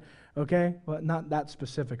story, right? Okay? Well, not that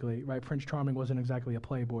specifically, right? Prince Charming wasn't exactly a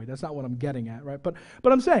playboy. That's not what I'm getting at, right? But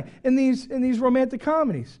I'm saying, in these romantic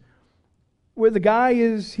comedies, where the guy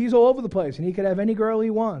he's all over the place, and he could have any girl he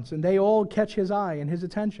wants, and they all catch his eye and his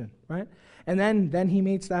attention, right? And then he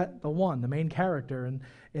meets the main character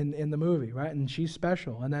in the movie, right? And she's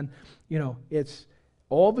special. And then, it's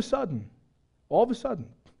all of a sudden,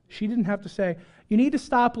 she didn't have to say, you need to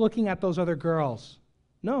stop looking at those other girls.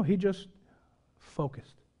 No, he just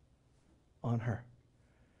focused on her.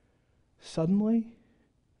 Suddenly,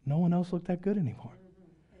 no one else looked that good anymore.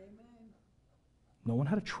 Amen. No one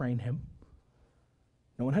had to train him.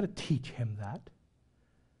 No one had to teach him that.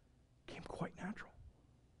 It came quite natural.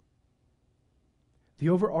 The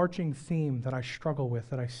overarching theme that I struggle with,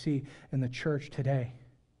 that I see in the church today,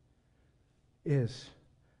 is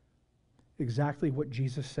exactly what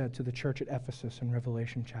Jesus said to the church at Ephesus in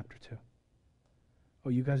Revelation chapter 2. Oh,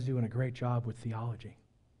 you guys are doing a great job with theology.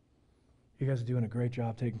 You guys are doing a great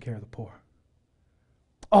job taking care of the poor.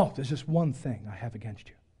 Oh, there's just one thing I have against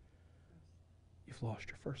you. You've lost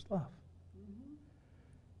your first love.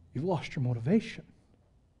 You've lost your motivation.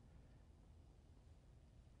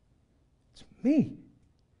 It's me.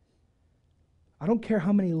 I don't care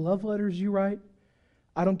how many love letters you write.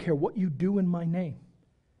 I don't care what you do in my name.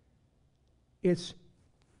 It's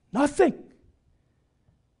nothing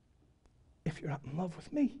if you're not in love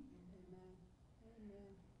with me.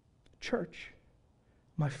 Church,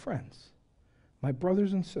 my friends, my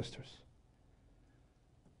brothers and sisters,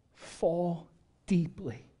 fall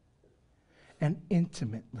deeply and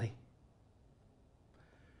intimately.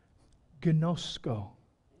 Gnosko,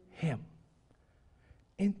 him,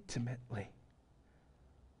 intimately.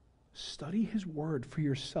 Study his word for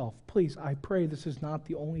yourself. Please, I pray this is not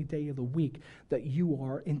the only day of the week that you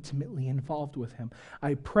are intimately involved with him.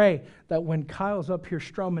 I pray that when Kyle's up here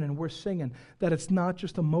strumming and we're singing, that it's not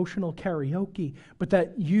just emotional karaoke, but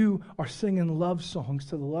that you are singing love songs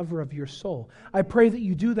to the lover of your soul. I pray that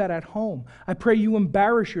you do that at home. I pray you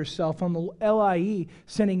embarrass yourself on the LIE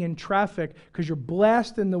sitting in traffic because you're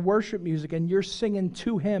blasting the worship music and you're singing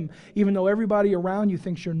to him, even though everybody around you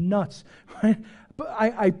thinks you're nuts, right? But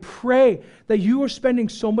I pray that you are spending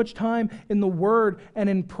so much time in the Word and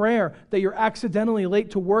in prayer that you're accidentally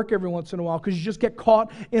late to work every once in a while because you just get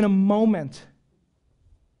caught in a moment.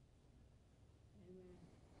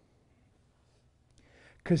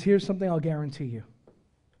 Because here's something I'll guarantee you.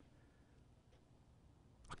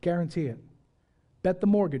 I'll guarantee it. Bet the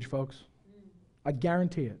mortgage, folks. I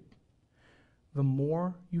guarantee it. The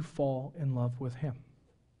more you fall in love with him,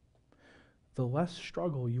 the less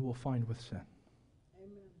struggle you will find with sin.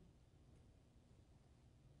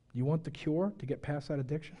 You want the cure to get past that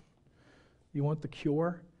addiction? You want the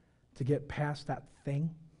cure to get past that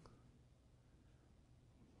thing?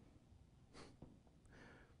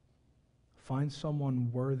 Find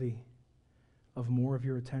someone worthy of more of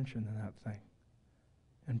your attention than that thing.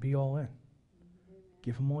 And be all in.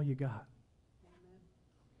 Give them all you got.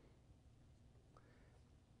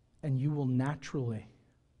 And you will naturally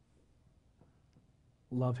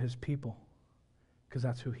love his people because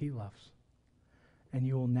that's who he loves. And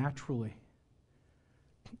you will naturally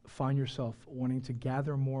find yourself wanting to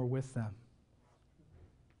gather more with them.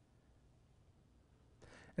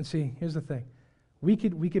 And see, here's the thing. We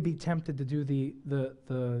could be tempted to do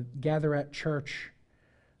the gather at church.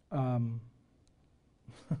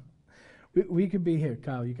 We could be here.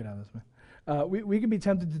 Kyle, you could have this, man. We could be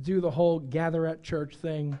tempted to do the whole gather at church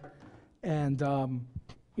thing and,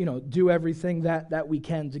 do everything that we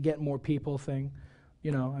can to get more people thing. I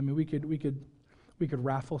mean, we could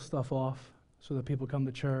raffle stuff off so that people come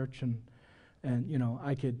to church and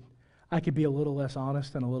I could be a little less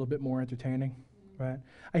honest and a little bit more entertaining, right?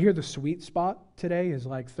 I hear the sweet spot today is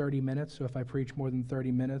like 30 minutes, so if I preach more than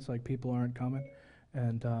 30 minutes, like people aren't coming.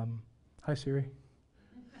 And hi Siri.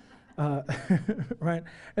 Right?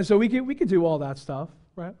 And so we could do all that stuff,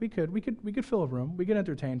 right? We could fill a room. We could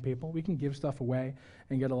entertain people. We can give stuff away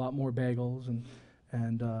and get a lot more bagels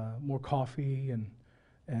and more coffee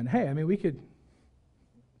and hey, I mean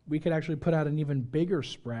we could actually put out an even bigger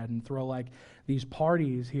spread and throw like these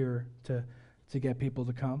parties here to get people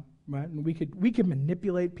to come, right? And we could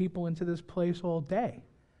manipulate people into this place all day.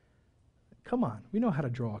 Come on, we know how to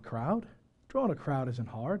draw a crowd. Drawing a crowd isn't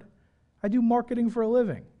hard. I do marketing for a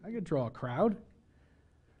living. I could draw a crowd.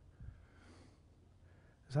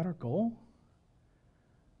 Is that our goal?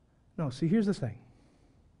 No, see, here's the thing.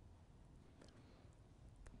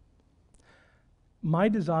 My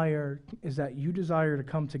desire is that you desire to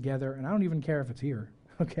come together, and I don't even care if it's here,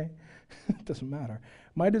 okay? It doesn't matter.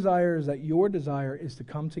 My desire is that your desire is to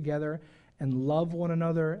come together and love one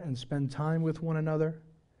another and spend time with one another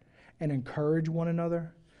and encourage one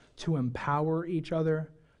another, to empower each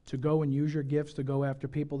other, to go and use your gifts to go after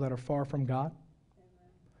people that are far from God,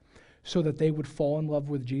 so that they would fall in love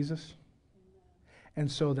with Jesus,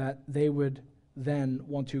 and so that they would then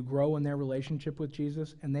want to grow in their relationship with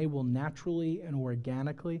Jesus, and they will naturally and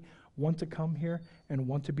organically want to come here and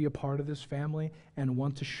want to be a part of this family and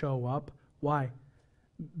want to show up. Why?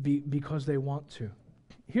 Because they want to.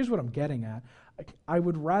 Here's what I'm getting at. I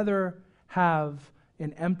would rather have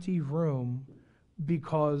an empty room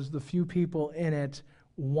because the few people in it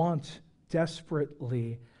want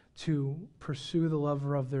desperately to pursue the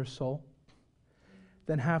lover of their soul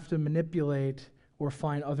than have to manipulate or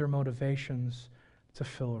find other motivations to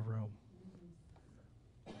fill a room.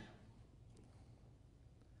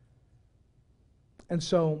 And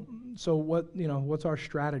so what's our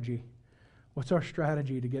strategy? What's our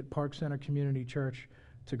strategy to get Park Center Community Church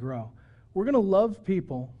to grow? We're going to love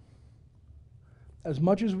people as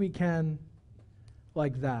much as we can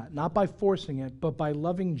like that, not by forcing it, but by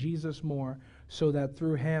loving Jesus more, so that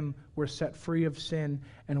through him we're set free of sin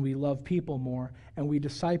and we love people more and we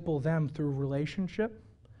disciple them through relationship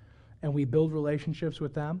and we build relationships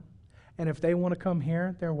with them. And if they want to come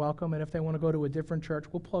here, they're welcome. And if they want to go to a different church,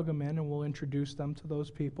 we'll plug them in and we'll introduce them to those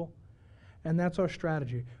people. And that's our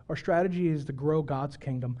strategy. Our strategy is to grow God's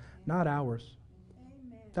kingdom, not ours.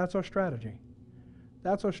 That's our strategy.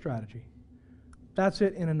 That's our strategy. That's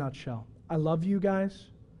it in a nutshell. I love you guys,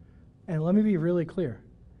 and let me be really clear.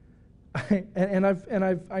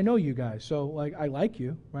 I know you guys, so like I like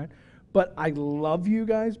you, right? But I love you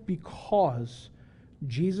guys because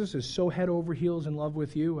Jesus is so head over heels in love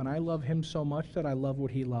with you, and I love him so much that I love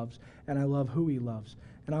what he loves, and I love who he loves.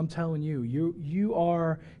 And I'm telling you, you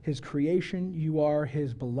are his creation, you are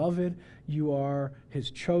his beloved, you are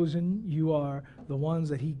his chosen, you are the ones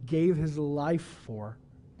that he gave his life for.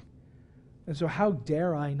 And so how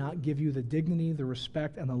dare I not give you the dignity, the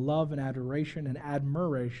respect, and the love and adoration and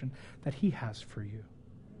admiration that he has for you.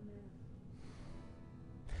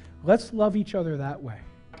 Let's love each other that way.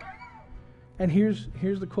 And here's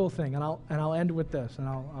the cool thing, and I'll end with this, and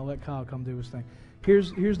I'll let Kyle come do his thing.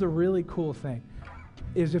 Here's the really cool thing,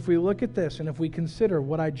 is if we look at this and if we consider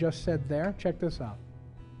what I just said there, check this out.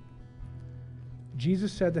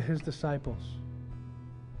 Jesus said to his disciples,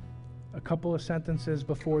 a couple of sentences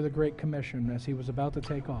before the Great Commission as he was about to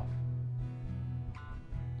take off.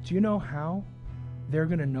 Do you know how they're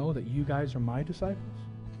going to know that you guys are my disciples?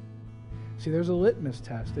 See, there's a litmus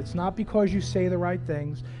test. It's not because you say the right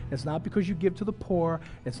things. It's not because you give to the poor.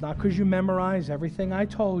 It's not because you memorize everything I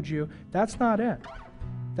told you. That's not it.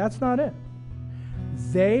 That's not it.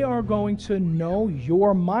 They are going to know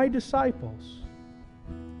you're my disciples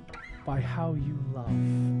by how you love.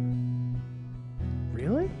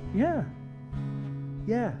 Really? Yeah.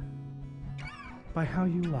 Yeah. By how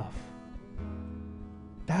you love.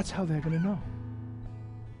 That's how they're going to know.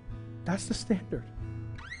 That's the standard.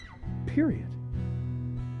 Period.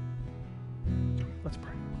 Let's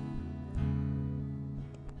pray.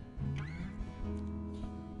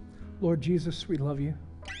 Lord Jesus, we love you.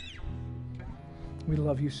 We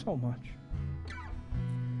love you so much.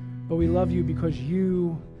 But we love you because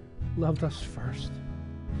you loved us first.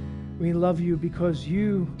 We love you because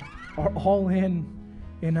you are all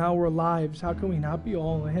in our lives. How can we not be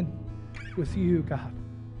all in with you, God?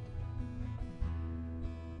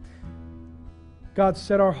 God,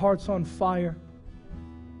 set our hearts on fire,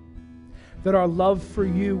 that our love for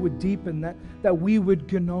you would deepen, that we would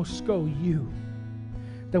gnosko you,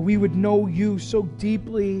 that we would know you so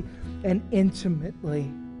deeply and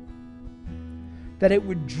intimately, that it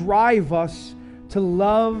would drive us to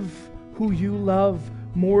love who you love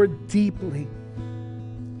more deeply.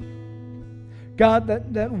 God,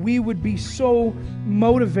 that we would be so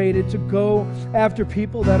motivated to go after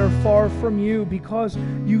people that are far from you because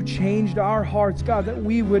you changed our hearts. God, that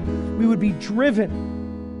we would be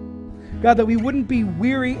driven. God, that we wouldn't be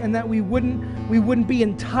weary and that we wouldn't be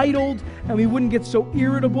entitled and we wouldn't get so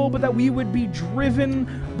irritable, but that we would be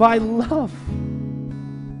driven by love.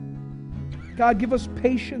 God, give us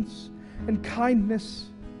patience and kindness.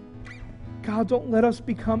 God, don't let us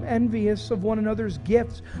become envious of one another's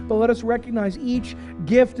gifts, but let us recognize each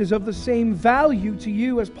gift is of the same value to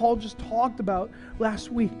you, as Paul just talked about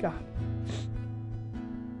last week, God.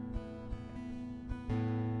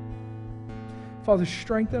 Father,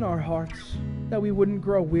 strengthen our hearts, that we wouldn't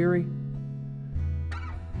grow weary,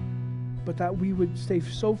 but that we would stay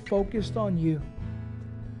so focused on you,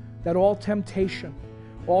 that all temptation,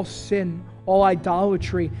 all sin, all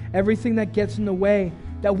idolatry, everything that gets in the way,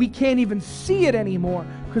 that we can't even see it anymore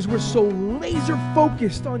because we're so laser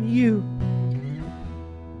focused on you.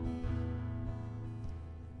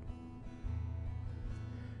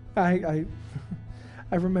 I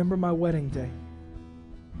remember my wedding day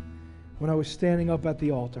when I was standing up at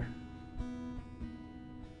the altar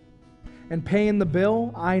and paying the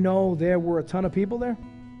bill. I know there were a ton of people there,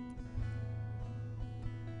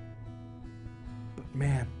 but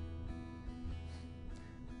man,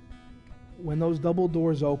 when those double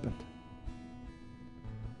doors opened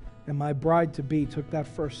and my bride-to-be took that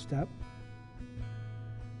first step,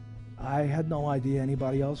 I had no idea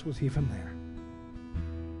anybody else was even there.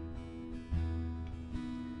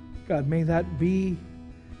 God, may that be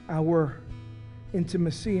our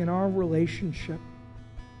intimacy and our relationship,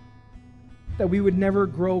 that we would never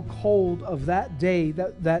grow cold of that day,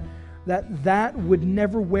 that would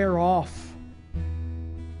never wear off,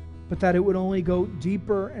 but that it would only go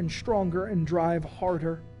deeper and stronger and drive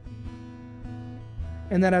harder.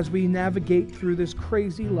 And that as we navigate through this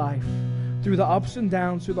crazy life, through the ups and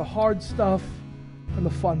downs, through the hard stuff and the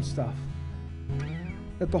fun stuff,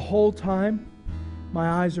 that the whole time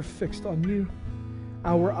my eyes are fixed on you.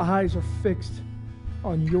 Our eyes are fixed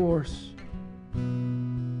on yours.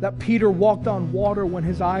 That Peter walked on water when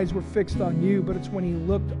his eyes were fixed on you, but it's when he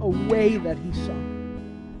looked away that he sunk.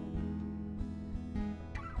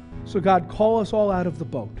 So God, call us all out of the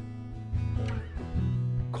boat.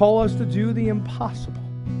 Call us to do the impossible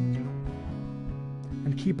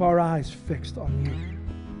and keep our eyes fixed on you.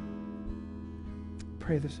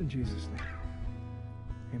 Pray this in Jesus' name.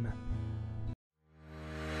 Amen.